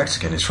Gastelum's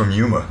Mexican. He's from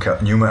Yuma,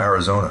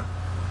 Arizona.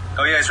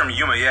 Oh yeah, he's from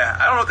Yuma. Yeah,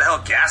 I don't know what the hell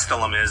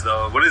Gastelum is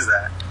though. What is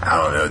that? I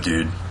don't know,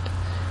 dude.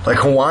 Like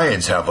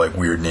Hawaiians have like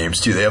weird names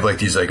too. They have like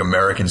these like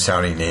American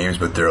sounding names,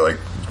 but they're like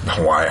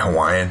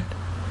Hawaiian.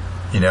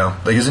 You know,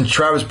 like isn't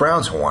Travis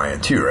Brown's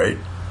Hawaiian too, right?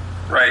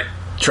 Right.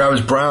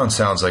 Travis Brown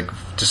sounds like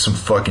just some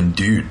fucking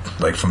dude,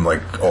 like from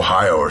like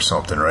Ohio or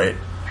something, right?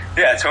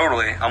 Yeah,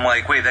 totally. I'm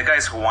like, wait, that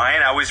guy's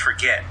Hawaiian? I always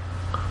forget.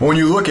 Well, when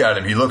you look at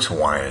him, he looks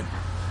Hawaiian.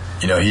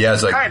 You know, he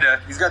has like kinda.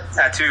 He's got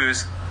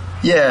tattoos.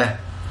 Yeah,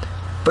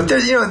 But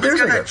there's he's got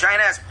that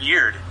giant ass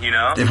beard,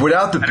 If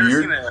without the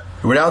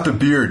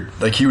beard,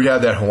 like he would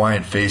have that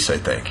Hawaiian face, I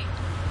think.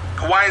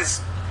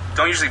 Hawaiians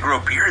don't usually grow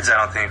beards, I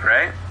don't think,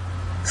 right?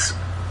 It's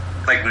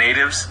like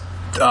natives.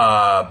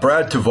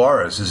 Brad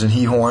Tavares, isn't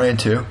he Hawaiian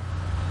too?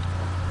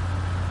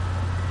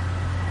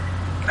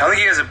 I don't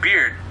think he has a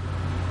beard.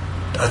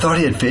 I thought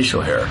he had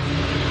facial hair.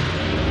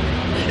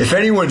 If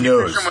anyone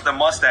knows, him with a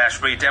mustache,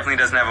 but he definitely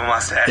doesn't have a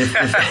mustache.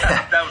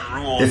 That would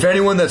rule. If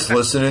anyone that's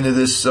listening to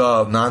this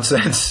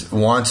nonsense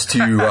wants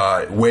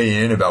to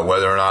weigh in about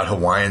whether or not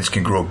Hawaiians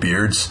can grow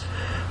beards,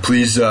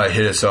 please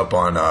hit us up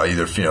on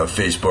either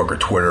Facebook or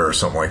Twitter or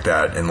something like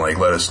that, and like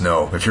let us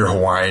know if you're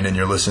Hawaiian and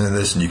you're listening to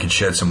this, and you can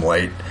shed some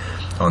light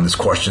on this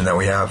question that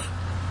we have.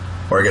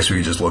 Or I guess we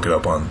could just look it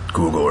up on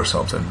Google or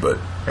something. But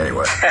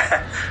anyway.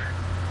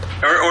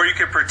 Or you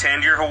could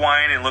pretend you're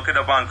Hawaiian and look it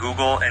up on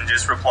Google and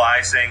just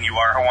reply saying you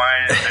are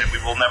Hawaiian, and we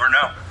will never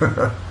know.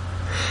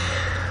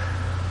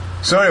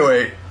 So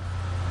anyway,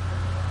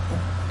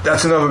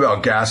 that's enough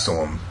about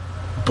Gastelum.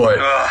 But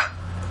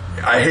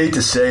I hate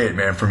to say it,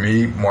 man. For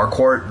me,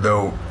 Marquardt,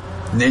 though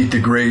Nate the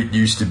Great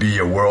used to be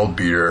a world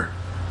beater,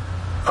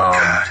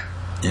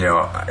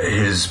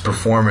 his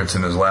performance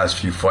in his last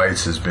few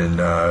fights has been,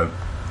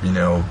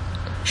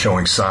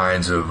 showing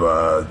signs of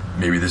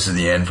maybe this is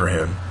the end for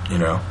him,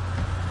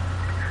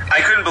 I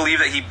couldn't believe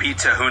that he beat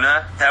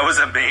Tahuna. That was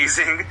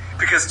amazing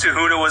because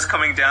Tahuna was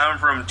coming down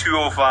from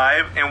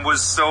 205 and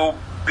was so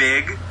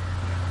big,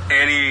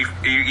 and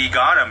he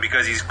got him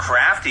because he's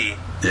crafty.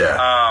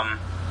 Yeah.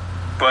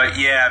 But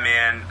yeah,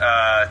 man.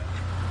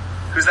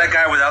 Who's that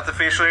guy without the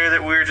facial hair that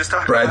we were just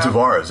talking Brad about?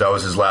 Tavares. That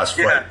was his last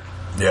fight.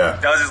 Yeah.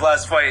 That was his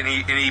last fight, and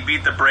he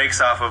beat the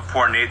brakes off of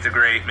poor Nate the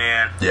Great,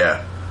 man.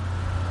 Yeah.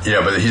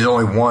 Yeah, but he's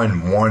only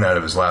won one out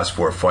of his last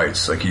 4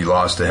 fights. Like, he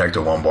lost to Hector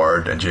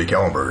Lombard and Jake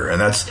Ellenberger.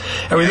 And that's...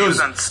 he was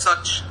on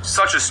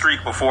such a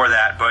streak before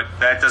that, but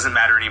that doesn't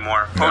matter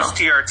anymore.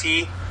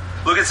 Post-TRT,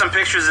 look at some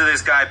pictures of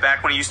this guy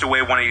back when he used to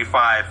weigh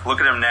 185. Look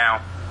at him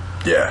now.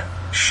 Yeah.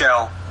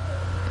 Shell.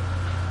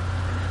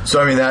 So,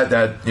 I mean,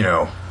 that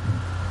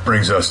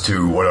brings us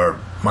to what our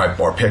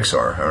picks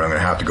are. I'm going to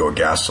have to go with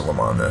Gastelum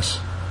on this.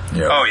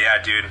 Yeah. Oh,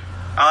 yeah, dude.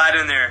 I'll add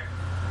in there,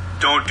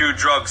 don't do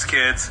drugs,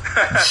 kids.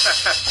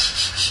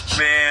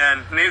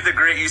 Man, Nate the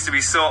Great used to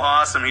be so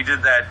awesome. He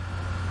did that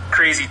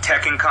crazy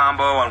Tekken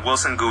combo on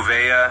Wilson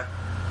Gouveia.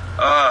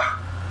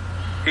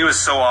 He was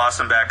so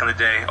awesome back in the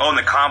day. Oh, and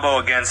the combo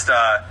against,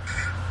 God.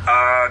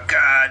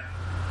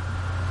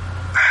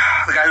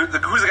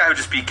 Who's the guy who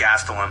just beat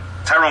Gastelum?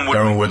 Tyron Woodley.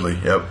 Tyron Woodley,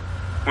 yep.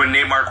 When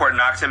Nate Marquardt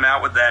knocked him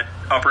out with that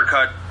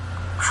uppercut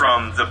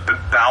from the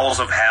bowels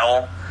of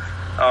hell.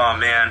 Oh,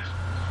 man.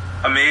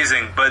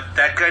 Amazing. But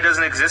that guy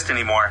doesn't exist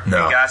anymore.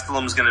 No. And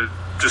Gastelum's going to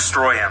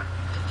destroy him.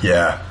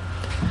 Yeah.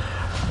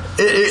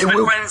 It's been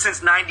running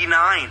since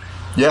 99.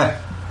 Yeah.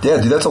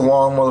 Yeah, dude, that's a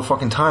long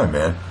motherfucking time,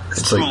 man.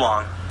 It's too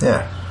long.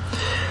 Yeah.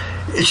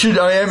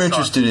 I am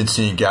interested in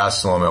seeing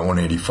Gastelum at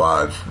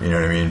 185, you know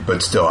what I mean?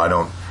 But still, I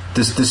don't...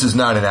 This is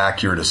not an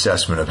accurate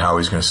assessment of how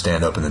he's going to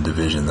stand up in the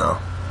division, though.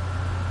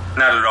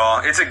 Not at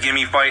all. It's a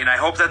gimme fight, and I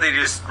hope that they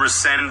just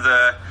rescind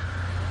the,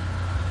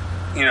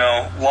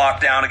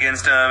 lockdown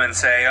against him and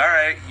say, all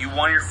right, you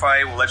won your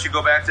fight, we'll let you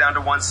go back down to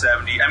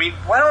 170. I mean,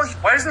 why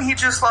doesn't he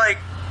just,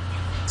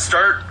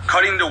 start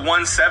cutting to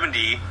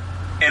 170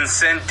 and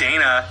send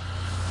Dana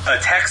a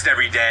text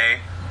every day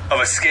of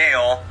a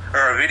scale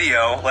or a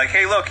video, like,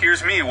 hey, look,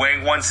 here's me weighing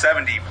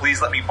 170.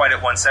 Please let me fight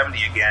at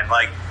 170 again.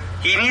 Like,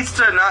 he needs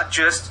to not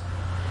just,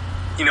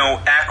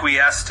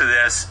 acquiesce to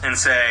this and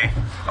say,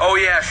 oh,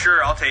 yeah,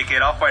 sure, I'll take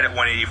it. I'll fight at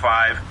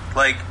 185.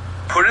 Like,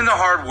 put in the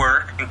hard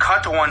work and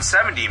cut to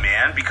 170,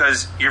 man,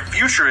 because your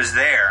future is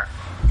there.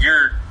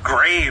 Your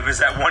grave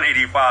is at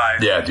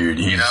 185. Yeah, dude,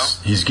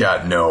 he's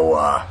got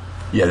no,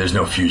 there's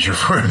no future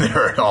for him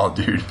there at all,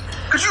 dude.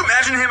 Could you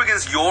imagine him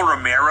against Yoel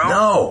Romero?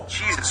 No.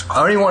 Jesus Christ. I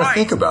don't even want to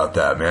think about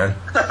that, man.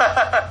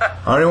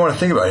 I don't even want to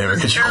think about him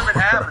against Yoel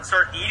Romero. And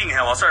start eating him.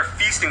 I'll start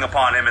feasting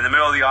upon him in the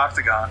middle of the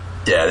octagon.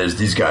 Yeah,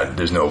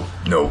 there's no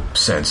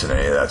sense in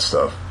any of that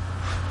stuff.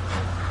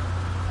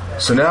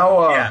 So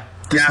now,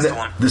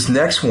 this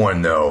next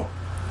one, though,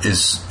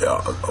 is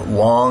a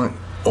long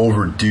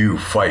overdue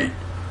fight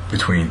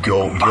between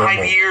Gil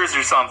 5 years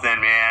or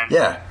something, man.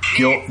 Yeah,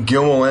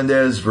 Gil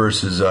Melendez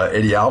versus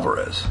Eddie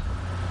Alvarez.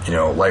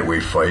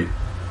 Lightweight fight.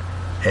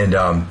 And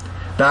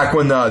back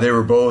when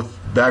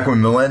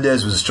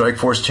Melendez was a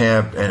Strikeforce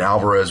champ and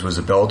Alvarez was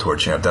a Bellator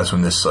champ, that's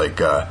when this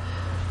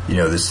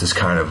this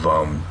kind of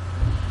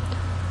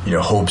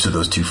hopes of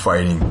those two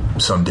fighting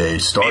someday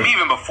started. Maybe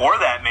even before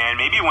that, man.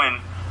 Maybe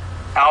when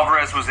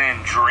Alvarez was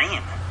in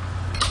Dream.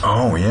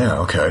 Oh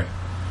yeah, okay.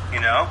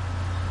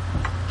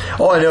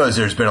 All I know is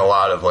there's been a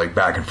lot of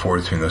back and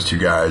forth between those two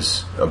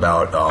guys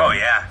about.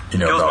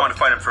 Gil's wanted to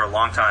fight him for a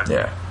long time.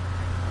 Yeah.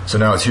 So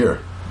now it's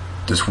here.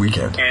 This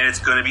weekend. And it's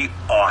going to be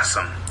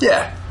awesome.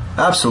 Yeah,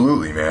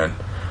 absolutely, man.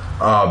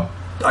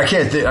 I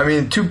can't think... I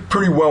mean, two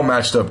pretty well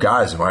matched up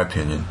guys, in my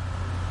opinion.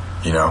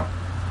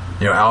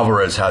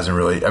 Alvarez hasn't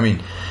really... I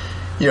mean,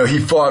 he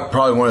fought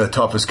probably one of the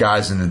toughest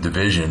guys in the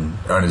division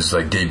on his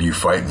debut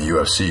fight in the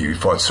UFC. He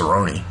fought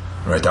Cerrone,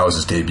 right? That was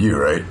his debut,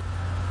 right?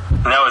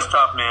 That was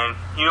tough, man.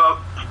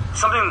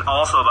 Something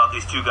also about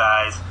these two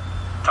guys,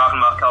 talking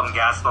about Kelvin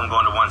Gastelum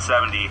going to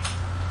 170,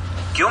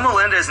 Gil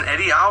Melendez and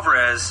Eddie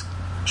Alvarez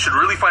should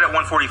really fight at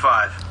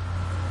 145.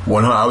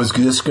 I was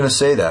just going to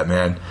say that,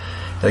 man.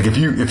 If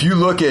you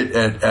look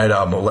at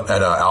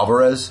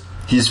Alvarez,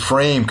 his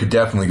frame could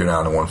definitely go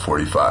down to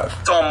 145.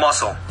 It's all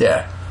muscle.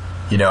 Yeah.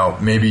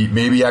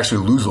 Maybe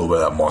actually lose a little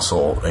bit of that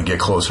muscle and get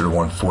closer to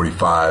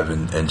 145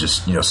 and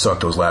just, suck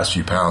those last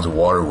few pounds of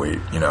water weight,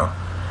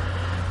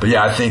 But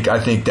yeah, I think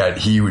that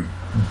he would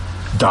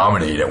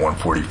dominate at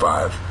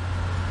 145.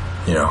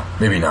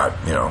 Maybe not,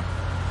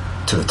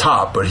 to the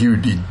top, but he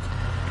would be.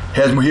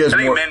 I think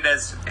more,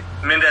 Mendez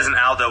and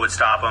Aldo would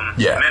stop him.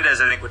 Yeah.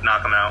 Mendez, I think, would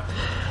knock him out.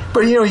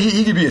 But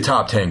he could be a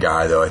top 10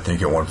 guy though. I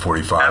think at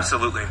 145.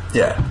 Absolutely.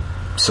 Yeah.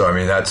 So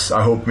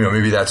I hope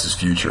maybe that's his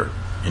future.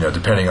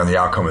 Depending on the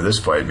outcome of this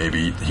fight,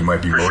 maybe he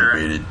might be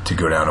motivated to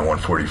go down to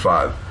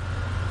 145.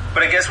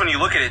 But I guess when you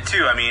look at it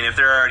too, if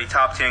there are already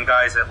top 10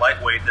 guys at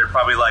lightweight, they're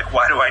probably like,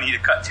 why do I need to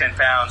cut 10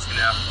 pounds?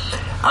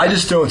 I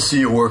just don't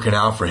see it working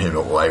out for him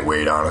at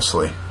lightweight,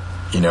 honestly.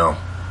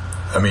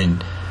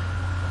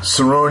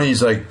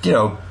 Cerrone's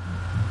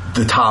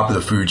the top of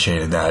the food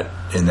chain in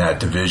that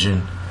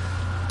division,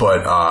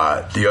 but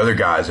the other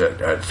guys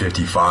at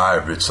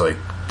 55, it's like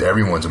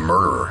everyone's a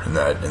murderer in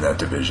that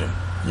division,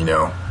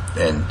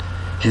 and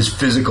his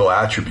physical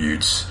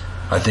attributes,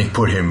 I think,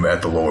 put him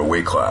at the lower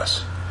weight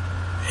class,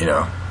 So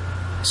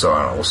I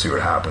don't know. We'll see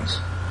what happens.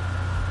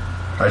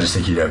 I just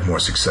think he'd have more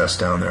success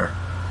down there.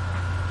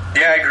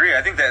 Yeah, I agree.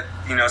 I think that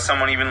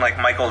someone even like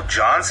Michael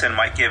Johnson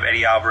might give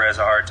Eddie Alvarez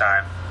a hard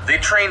time. They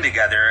train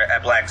together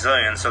at Black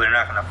Zillion, so they're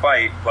not going to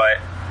fight. But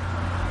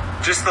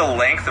just the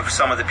length of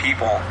some of the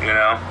people,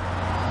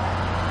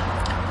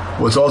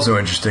 What's also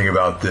interesting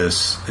about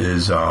this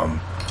is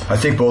I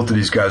think both of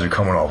these guys are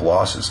coming off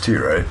losses too,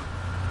 right?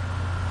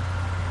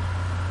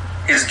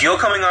 Is Gil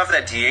coming off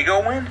that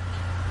Diego win?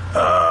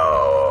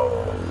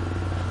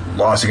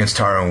 Loss against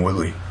Tyron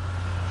Woodley.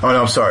 Oh, no,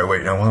 I'm sorry.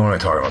 Wait, no, what am I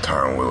talking about?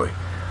 Tyron Woodley.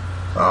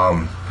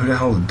 Who the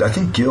hell? I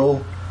think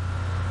Gil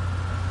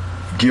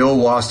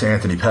lost to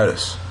Anthony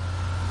Pettis.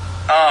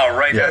 Oh,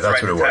 right. Yeah, that's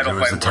right. what it was. It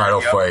was the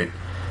title fight.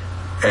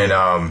 And,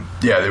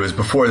 there was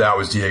before that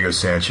was Diego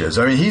Sanchez.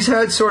 He's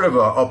had sort of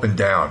a up and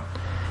down.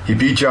 He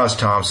beat Josh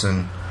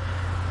Thompson.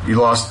 He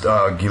lost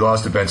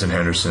to Benson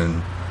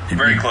Henderson.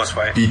 Very close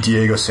fight. Beat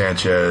Diego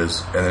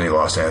Sanchez, and then he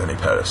lost to Anthony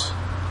Pettis.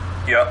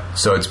 Yep.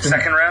 So it's been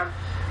second round.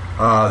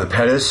 The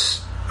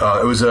Pettis.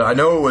 I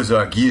know it was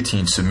a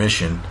guillotine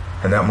submission,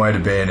 and that might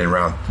have been in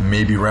round 2.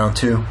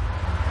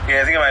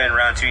 Yeah, I think it might have been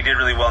round 2. He did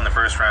really well in the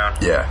first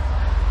round. Yeah.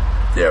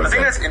 The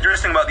thing that's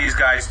interesting about these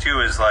guys too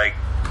is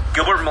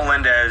Gilbert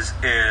Melendez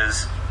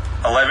is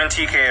 11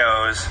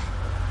 TKOs,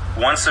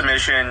 1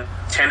 submission,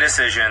 10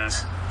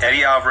 decisions.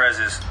 Eddie Alvarez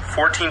is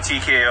 14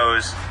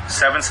 TKOs,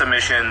 7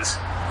 submissions,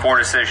 4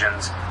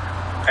 decisions.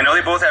 I know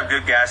they both have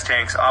good gas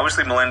tanks.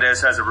 Obviously, Melendez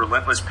has a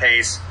relentless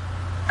pace.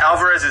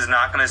 Alvarez is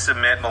not going to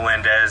submit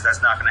Melendez.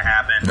 That's not going to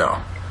happen.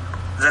 No.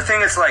 The thing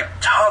that's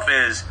tough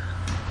is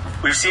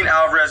we've seen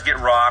Alvarez get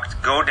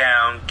rocked, go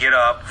down, get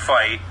up,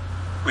 fight.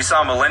 We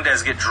saw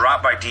Melendez get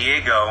dropped by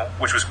Diego,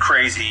 which was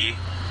crazy,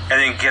 and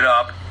then get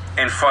up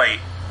and fight.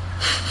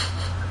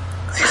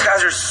 These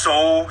guys are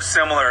so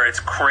similar. It's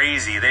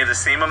crazy. They have the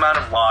same amount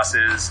of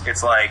losses.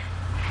 It's they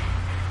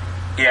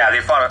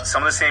fought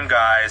some of the same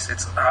guys.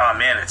 It's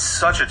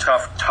such a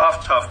tough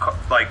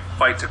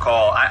fight to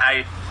call.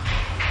 I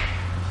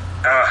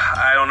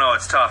don't know.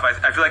 It's tough.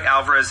 I feel like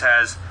Alvarez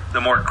has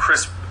the more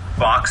crisp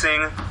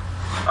boxing.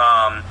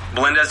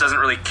 Melendez doesn't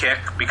really kick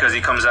because he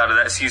comes out of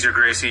that Cesar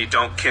Gracie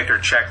don't kick or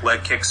check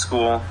leg kick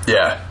school.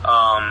 Yeah.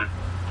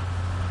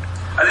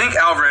 I think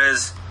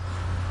Alvarez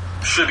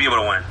should be able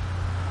to win.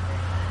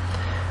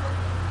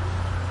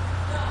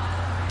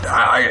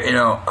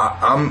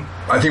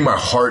 I think my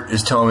heart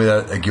is telling me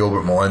that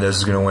Gilbert Melendez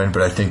is going to win,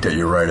 but I think that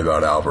you're right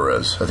about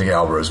Alvarez. I think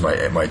Alvarez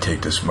might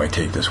take this one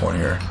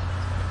here,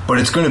 but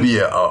it's going to be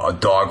a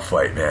dog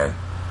fight, man.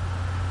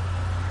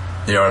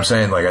 You know what I'm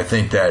saying? I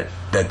think that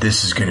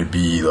this is going to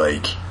be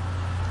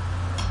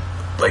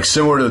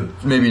similar to,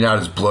 maybe not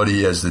as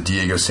bloody as the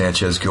Diego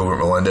Sanchez Gilbert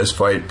Melendez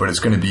fight, but it's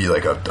going to be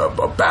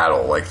a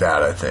battle like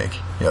that. I think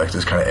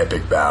this kind of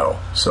epic battle.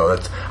 So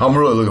I'm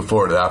really looking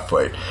forward to that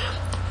fight.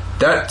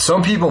 That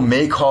some people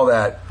may call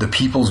that the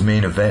people's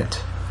main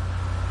event.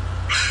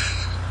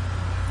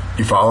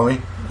 You follow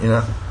me?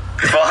 I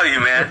follow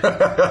you, man.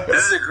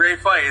 This is a great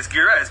fight.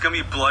 You're right. It's going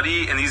to be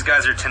bloody, and these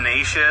guys are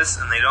tenacious,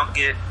 and they don't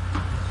get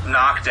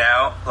knocked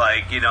out.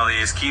 They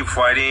just keep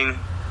fighting,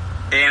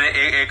 and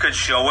it could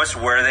show us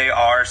where they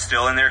are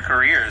still in their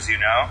careers.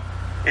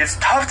 It's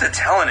tough to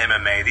tell in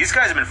MMA. These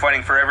guys have been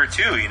fighting forever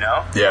too.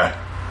 Yeah,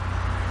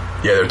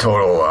 they're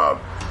total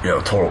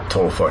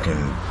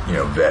fucking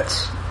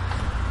vets.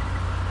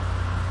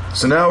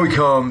 So now we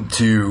come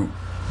to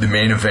the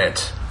main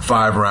event,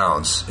 5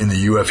 rounds in the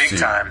UFC. Big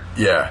time.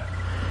 Yeah.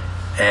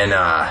 And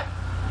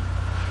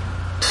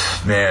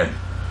man,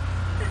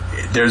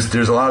 there's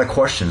a lot of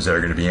questions that are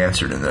going to be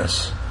answered in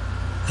this.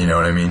 You know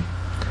what I mean?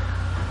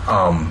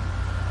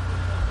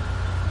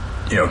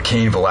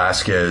 Cain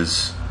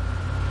Velasquez,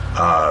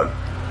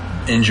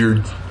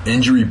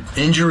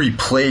 injury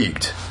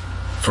plagued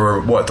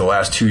for the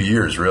last 2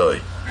 years,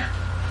 really.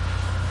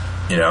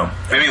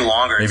 Maybe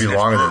longer. Maybe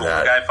longer than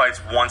that. The guy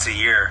fights once a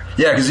year.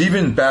 Yeah, because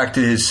even back to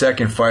his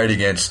second fight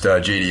against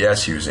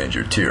JDS, he was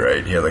injured too,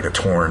 right? He had like a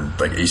torn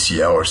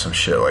ACL or some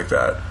shit like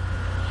that.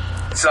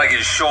 It's like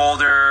his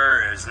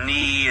shoulder, his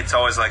knee. It's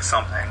always like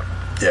something.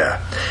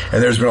 Yeah,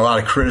 and there's been a lot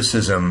of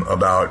criticism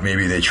about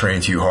maybe they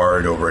train too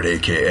hard over at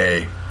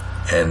AKA.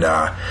 And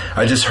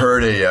I just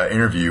heard a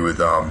interview with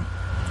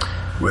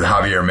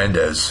Javier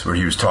Mendez where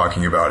he was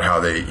talking about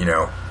how they,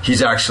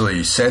 he's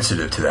actually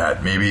sensitive to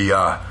that. Maybe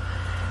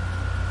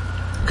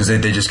because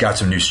they just got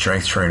some new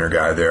strength trainer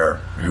guy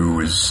there who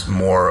is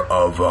more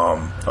of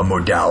a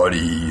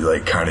modality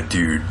kind of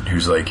dude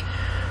who's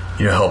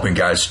helping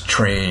guys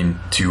train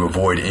to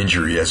avoid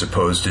injury as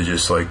opposed to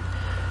just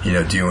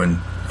doing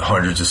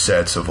hundreds of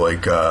sets of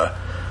clean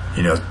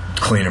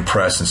and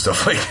press and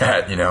stuff like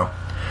that.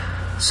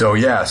 So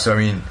I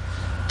mean,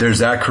 there's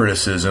that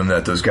criticism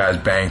that those guys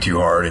bang too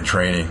hard in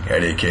training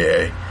at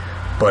AKA.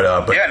 But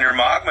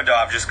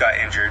Nurmagomedov just got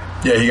injured.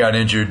 Yeah, he got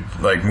injured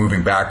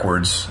moving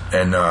backwards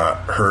and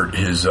hurt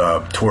his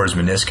tore his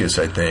meniscus,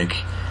 I think.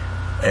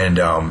 And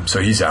so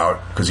he's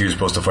out because he was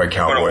supposed to fight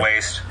Cowboy. What a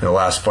waste. The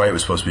last fight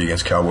was supposed to be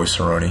against Cowboy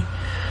Cerrone.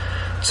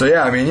 So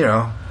yeah, I mean,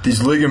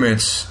 these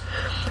ligaments.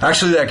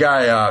 Actually, that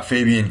guy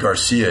Fabian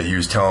Garcia, he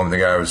was telling the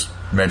guy I was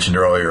mentioned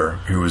earlier,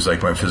 who was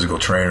my physical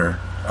trainer,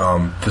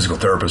 physical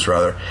therapist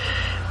rather.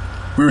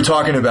 We were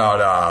talking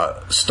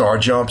about star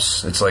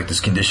jumps. It's this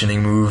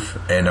conditioning move,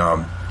 and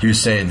he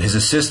was saying his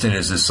assistant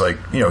is this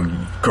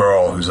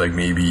girl who's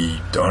maybe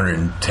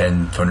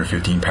 110,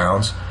 115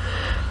 pounds,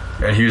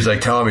 and he was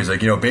telling me, he's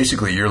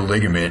basically your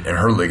ligament and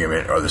her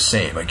ligament are the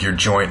same. Your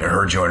joint and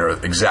her joint are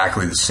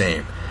exactly the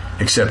same,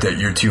 except that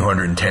you're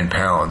 210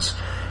 pounds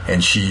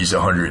and she's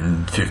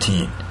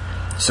 115.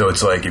 So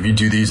it's if you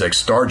do these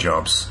star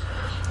jumps,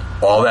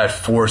 all that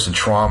force and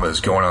trauma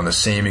is going on the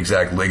same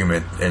exact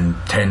ligament and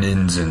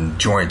tendons and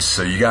joints.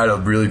 So you got to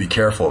really be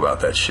careful about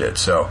that shit.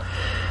 So,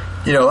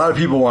 a lot of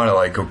people want to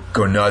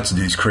go nuts and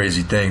do these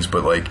crazy things,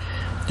 but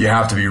you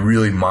have to be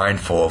really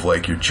mindful of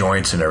your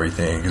joints and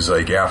everything. Because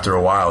after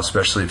a while,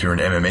 especially if you're an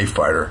MMA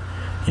fighter,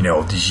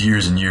 these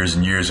years and years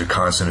and years of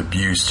constant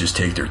abuse just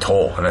take their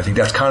toll. And I think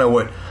that's kind of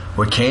what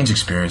Cain's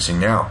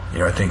experiencing now.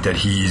 I think that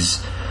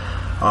he's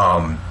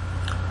an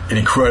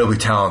incredibly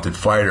talented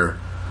fighter,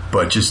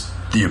 but just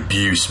the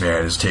abuse,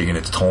 man, is taking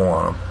its toll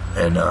on him.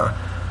 And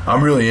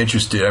I'm really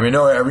interested. I mean,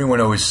 everyone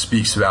always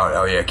speaks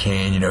about,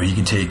 Cain, he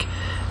can take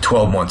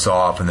 12 months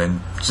off and then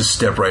just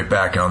step right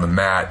back on the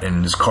mat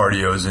and his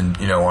cardio's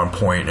on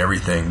point and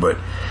everything. But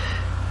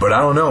I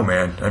don't know,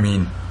 man. I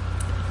mean,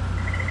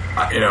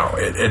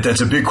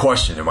 that's a big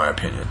question in my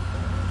opinion.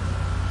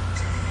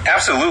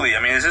 Absolutely.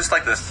 I mean, is this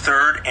the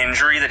third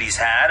injury that he's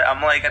had?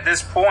 I'm at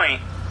this point,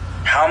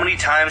 how many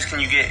times can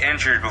you get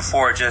injured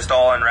before it just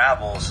all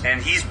unravels?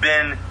 And he's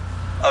been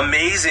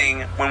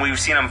amazing when we've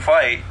seen him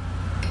fight,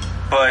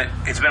 but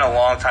it's been a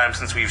long time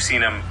since we've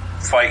seen him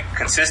fight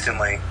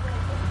consistently.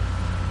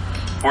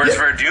 Whereas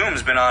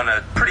Verdum's been on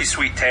a pretty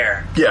sweet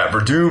tear. Yeah,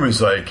 Verdum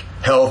is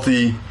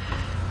healthy.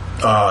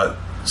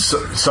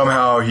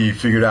 Somehow he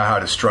figured out how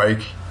to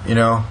strike,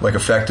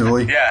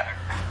 effectively. Yeah,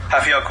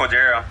 Rafael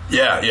Cordeiro.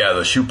 Yeah,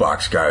 the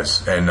shootbox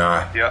guys, and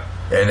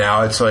and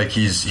now it's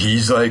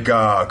he's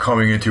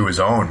coming into his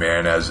own,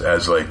 man, as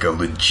a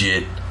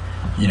legit,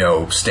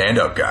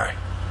 stand-up guy.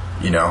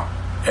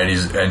 And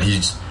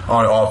he's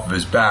on off of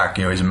his back.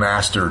 He's a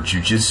master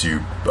jiu-jitsu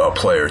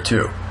player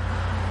too.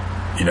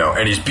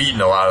 And he's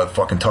beaten a lot of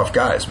fucking tough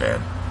guys,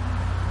 man.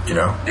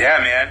 Yeah,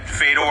 man.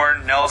 Fedor,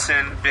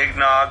 Nelson, Big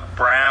Nog,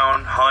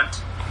 Brown,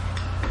 Hunt.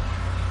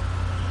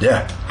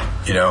 Yeah,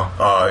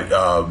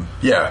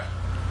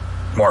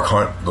 Mark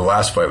Hunt. The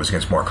last fight was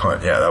against Mark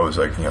Hunt. Yeah, that was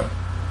a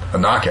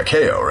knockout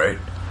KO, right?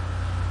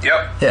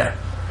 Yep. Yeah.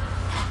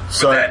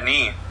 So with that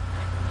knee.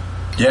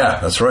 Yeah,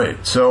 that's right.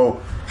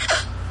 So.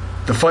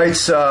 The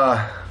fight's,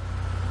 I'm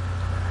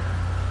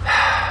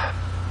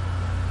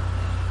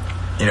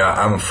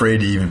afraid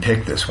to even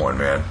pick this one,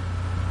 man,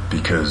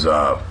 because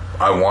I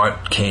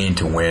want Cain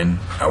to win.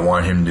 I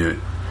want him to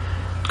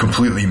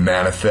completely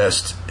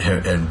manifest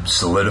and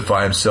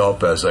solidify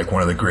himself as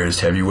one of the greatest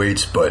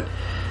heavyweights. But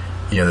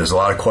there's a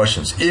lot of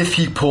questions. If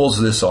he pulls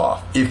this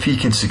off, if he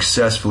can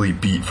successfully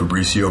beat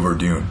Fabricio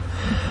Verdum,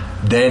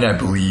 then I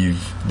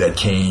believe that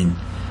Cain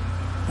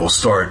will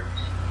start.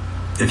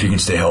 If he can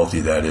stay healthy,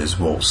 that is,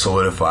 will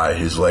solidify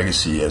his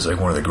legacy as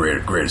one of the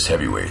greatest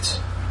heavyweights.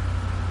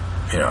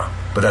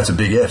 But that's a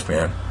big if,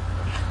 man.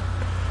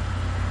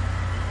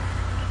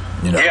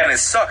 Yeah, and it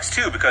sucks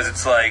too because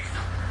it's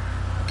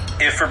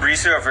if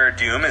Fabricio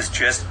Verdum is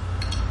just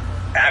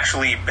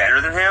actually better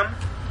than him,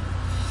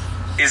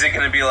 is it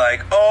going to be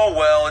oh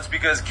well, it's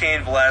because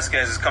Cain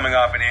Velasquez is coming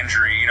off an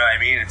injury? You know what I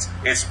mean?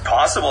 It's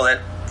possible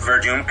that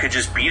Verdum could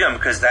just beat him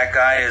because that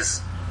guy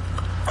is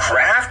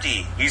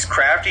crafty. He's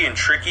crafty and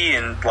tricky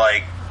and,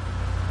 like,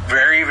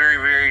 very, very,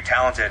 very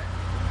talented.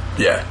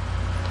 Yeah.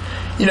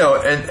 You know,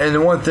 and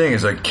the one thing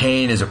is, like,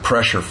 Kane is a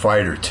pressure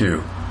fighter,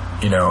 too.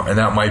 You know, and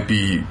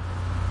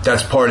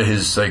that's part of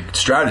his, like,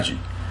 strategy.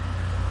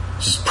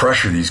 Just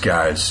pressure these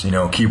guys, you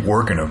know, keep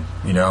working them,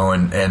 you know,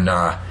 and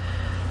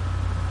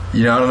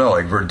you know, I don't know,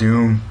 like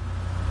Verdum,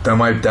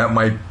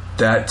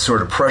 that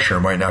sort of pressure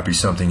might not be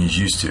something he's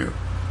used to.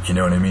 You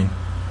know what I mean?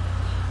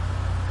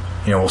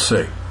 You know, we'll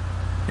see.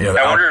 You know,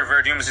 I wonder if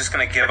Verdum is just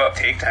going to give up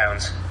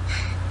takedowns.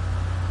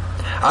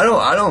 I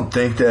don't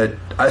think that.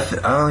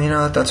 You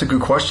know, that's a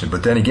good question.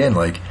 But then again,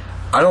 like,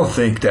 I don't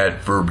think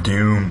that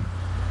Verdum.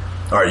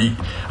 All right,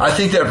 I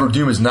think that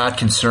Verdum is not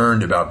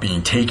concerned about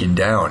being taken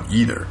down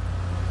either.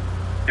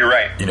 You're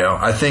right. You know,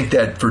 I think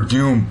that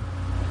Verdum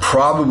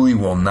probably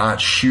will not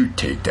shoot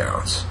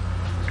takedowns,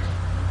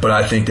 but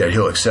I think that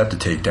he'll accept a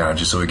takedown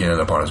just so he can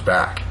end up on his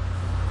back.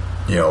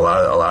 You know, a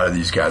lot of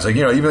these guys, like,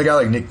 you know, even a guy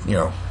like Nick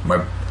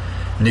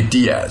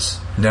Diaz,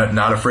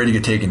 not afraid to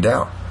get taken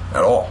down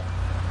at all.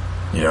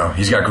 You know,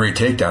 he's got great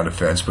takedown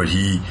defense, but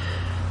he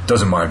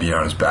doesn't mind being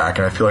on his back.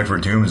 And I feel like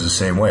Verdum is the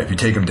same way. If you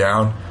take him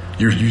down,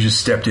 you just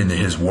stepped into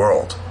his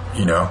world.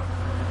 You know,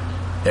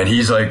 and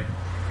he's like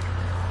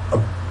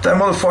that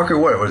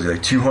motherfucker. What was he,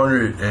 like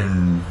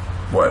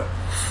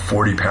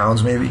 240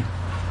 pounds maybe?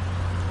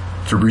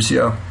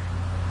 Fabricio.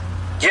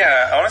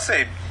 Yeah, I want to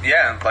say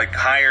like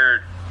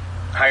higher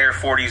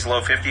 40s,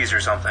 low 50s or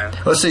something.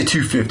 Let's say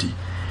 250.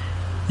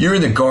 You're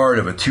in the guard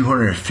of a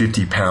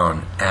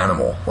 250-pound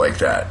animal like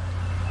that.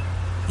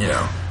 You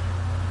know,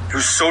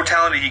 who's so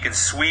talented, he can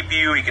sweep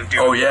you. He can do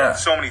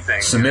so many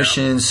things.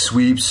 Submissions, you know?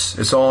 Sweeps.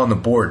 It's all on the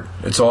board.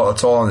 It's all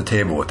on the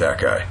table with that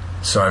guy.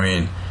 So I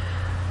mean,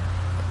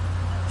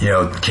 you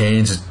know,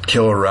 Kane's a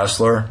killer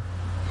wrestler.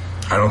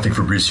 I don't think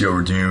Fabricio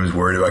Verdum is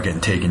worried about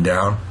getting taken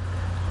down.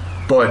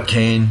 But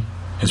Kane,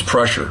 his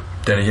pressure.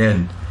 Then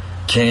again,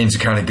 Kane's the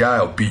kind of guy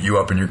who'll beat you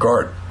up in your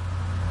guard.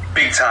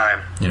 Big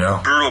time. You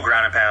know, brutal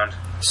ground and pound.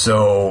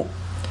 So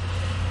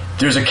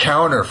there's a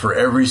counter for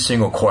every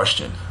single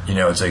question. You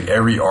know, it's like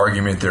every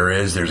argument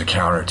there's a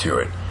counter to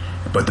it.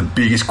 But the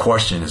biggest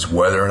question is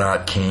whether or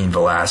not Cain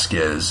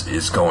Velasquez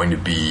is going to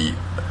be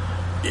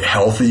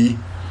healthy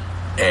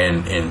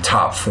and in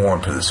top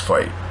form for this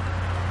fight.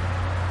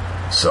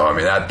 So, I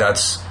mean,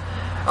 that's...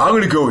 I'm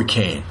going to go with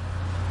Cain.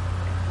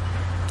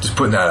 Just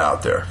putting that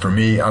out there. For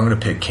me, I'm going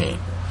to pick Cain.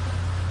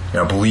 You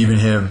know, I believe in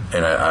him,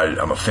 and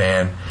I'm a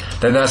fan.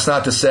 Then that's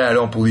not to say I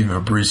don't believe in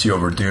Fabricio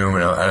Verdum,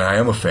 and I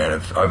am a fan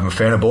of... I'm a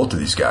fan of both of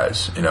these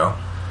guys, you know?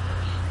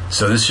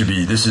 So this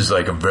is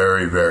like a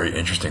very, very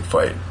interesting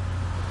fight.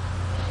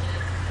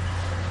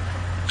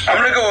 I'm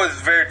going to go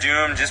with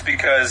Verdum just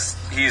because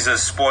he's a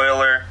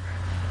spoiler.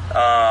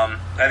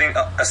 I think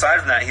aside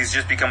from that, he's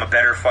just become a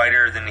better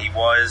fighter than he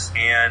was.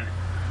 And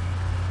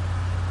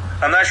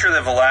I'm not sure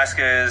that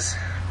Velasquez,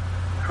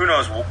 who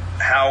knows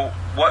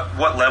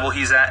what level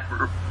he's at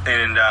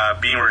in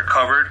being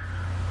recovered.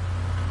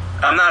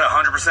 I'm not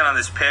 100% on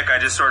this pick. I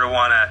just sort of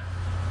want to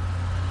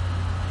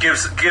give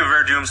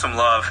Verdum some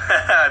love.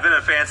 I've been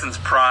a fan since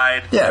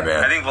Pride. Yeah,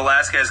 man. I think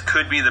Velasquez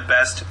could be the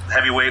best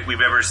heavyweight we've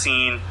ever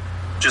seen.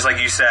 Just like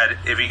you said,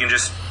 if he can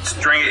just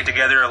string it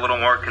together a little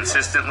more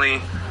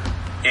consistently.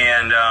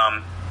 And,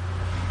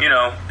 you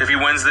know, if he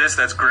wins this,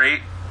 that's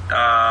great.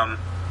 I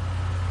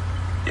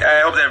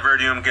hope that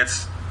Verdum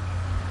gets...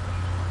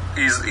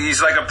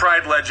 He's like a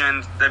Pride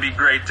legend. That'd be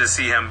great to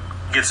see him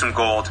get some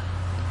gold.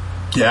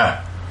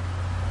 Yeah.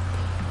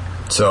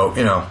 So,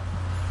 you know,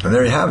 and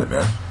there you have it,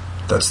 man.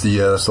 That's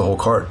the whole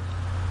card.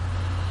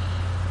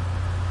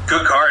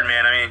 Good card,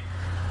 man. I mean,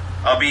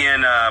 I'll be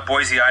in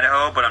Boise,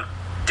 Idaho, but I'm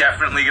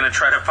definitely going to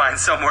try to find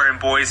somewhere in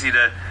Boise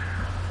to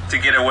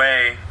get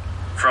away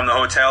from the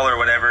hotel or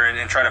whatever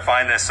and try to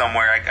find this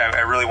somewhere.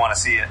 I really want to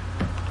see it.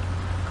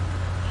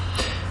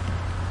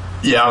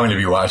 Yeah, I'm going to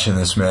be watching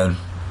this, man.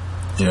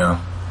 You know,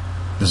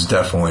 this is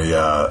definitely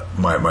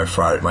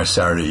my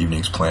Saturday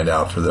evenings planned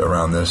out for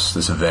around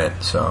this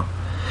event. So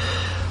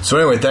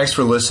anyway, thanks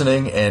for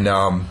listening, and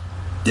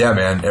yeah,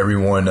 man,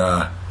 everyone,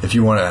 if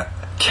you want to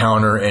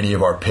counter any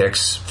of our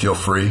picks, feel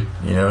free.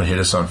 You know, hit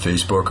us on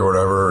Facebook or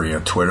whatever, or, you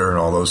know, Twitter and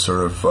all those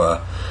sort of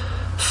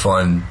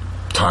fun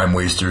time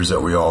wasters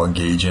that we all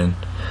engage in.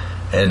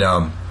 And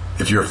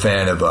if you're a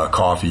fan of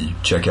coffee,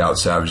 check out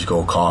Savage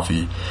Gold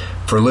Coffee.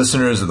 For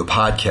listeners of the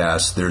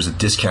podcast, there's a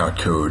discount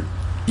code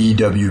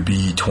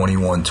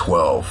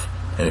EWB2112,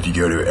 and if you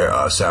go to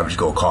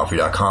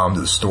SavageGoldCoffee.com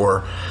to the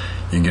store,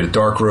 you can get a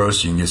dark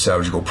roast, you can get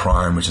Savage Gold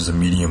Prime, which is a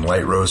medium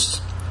light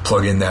roast.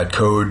 Plug in that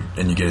code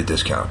and you get a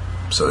discount.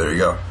 So there you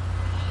go.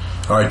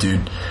 All right,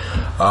 dude.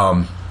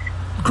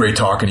 Great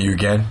talking to you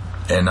again,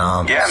 and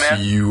yeah, man.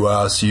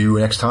 See you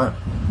next time.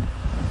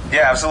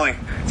 Yeah, absolutely.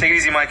 Take it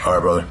easy, Mike. All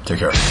right, brother. Take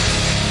care.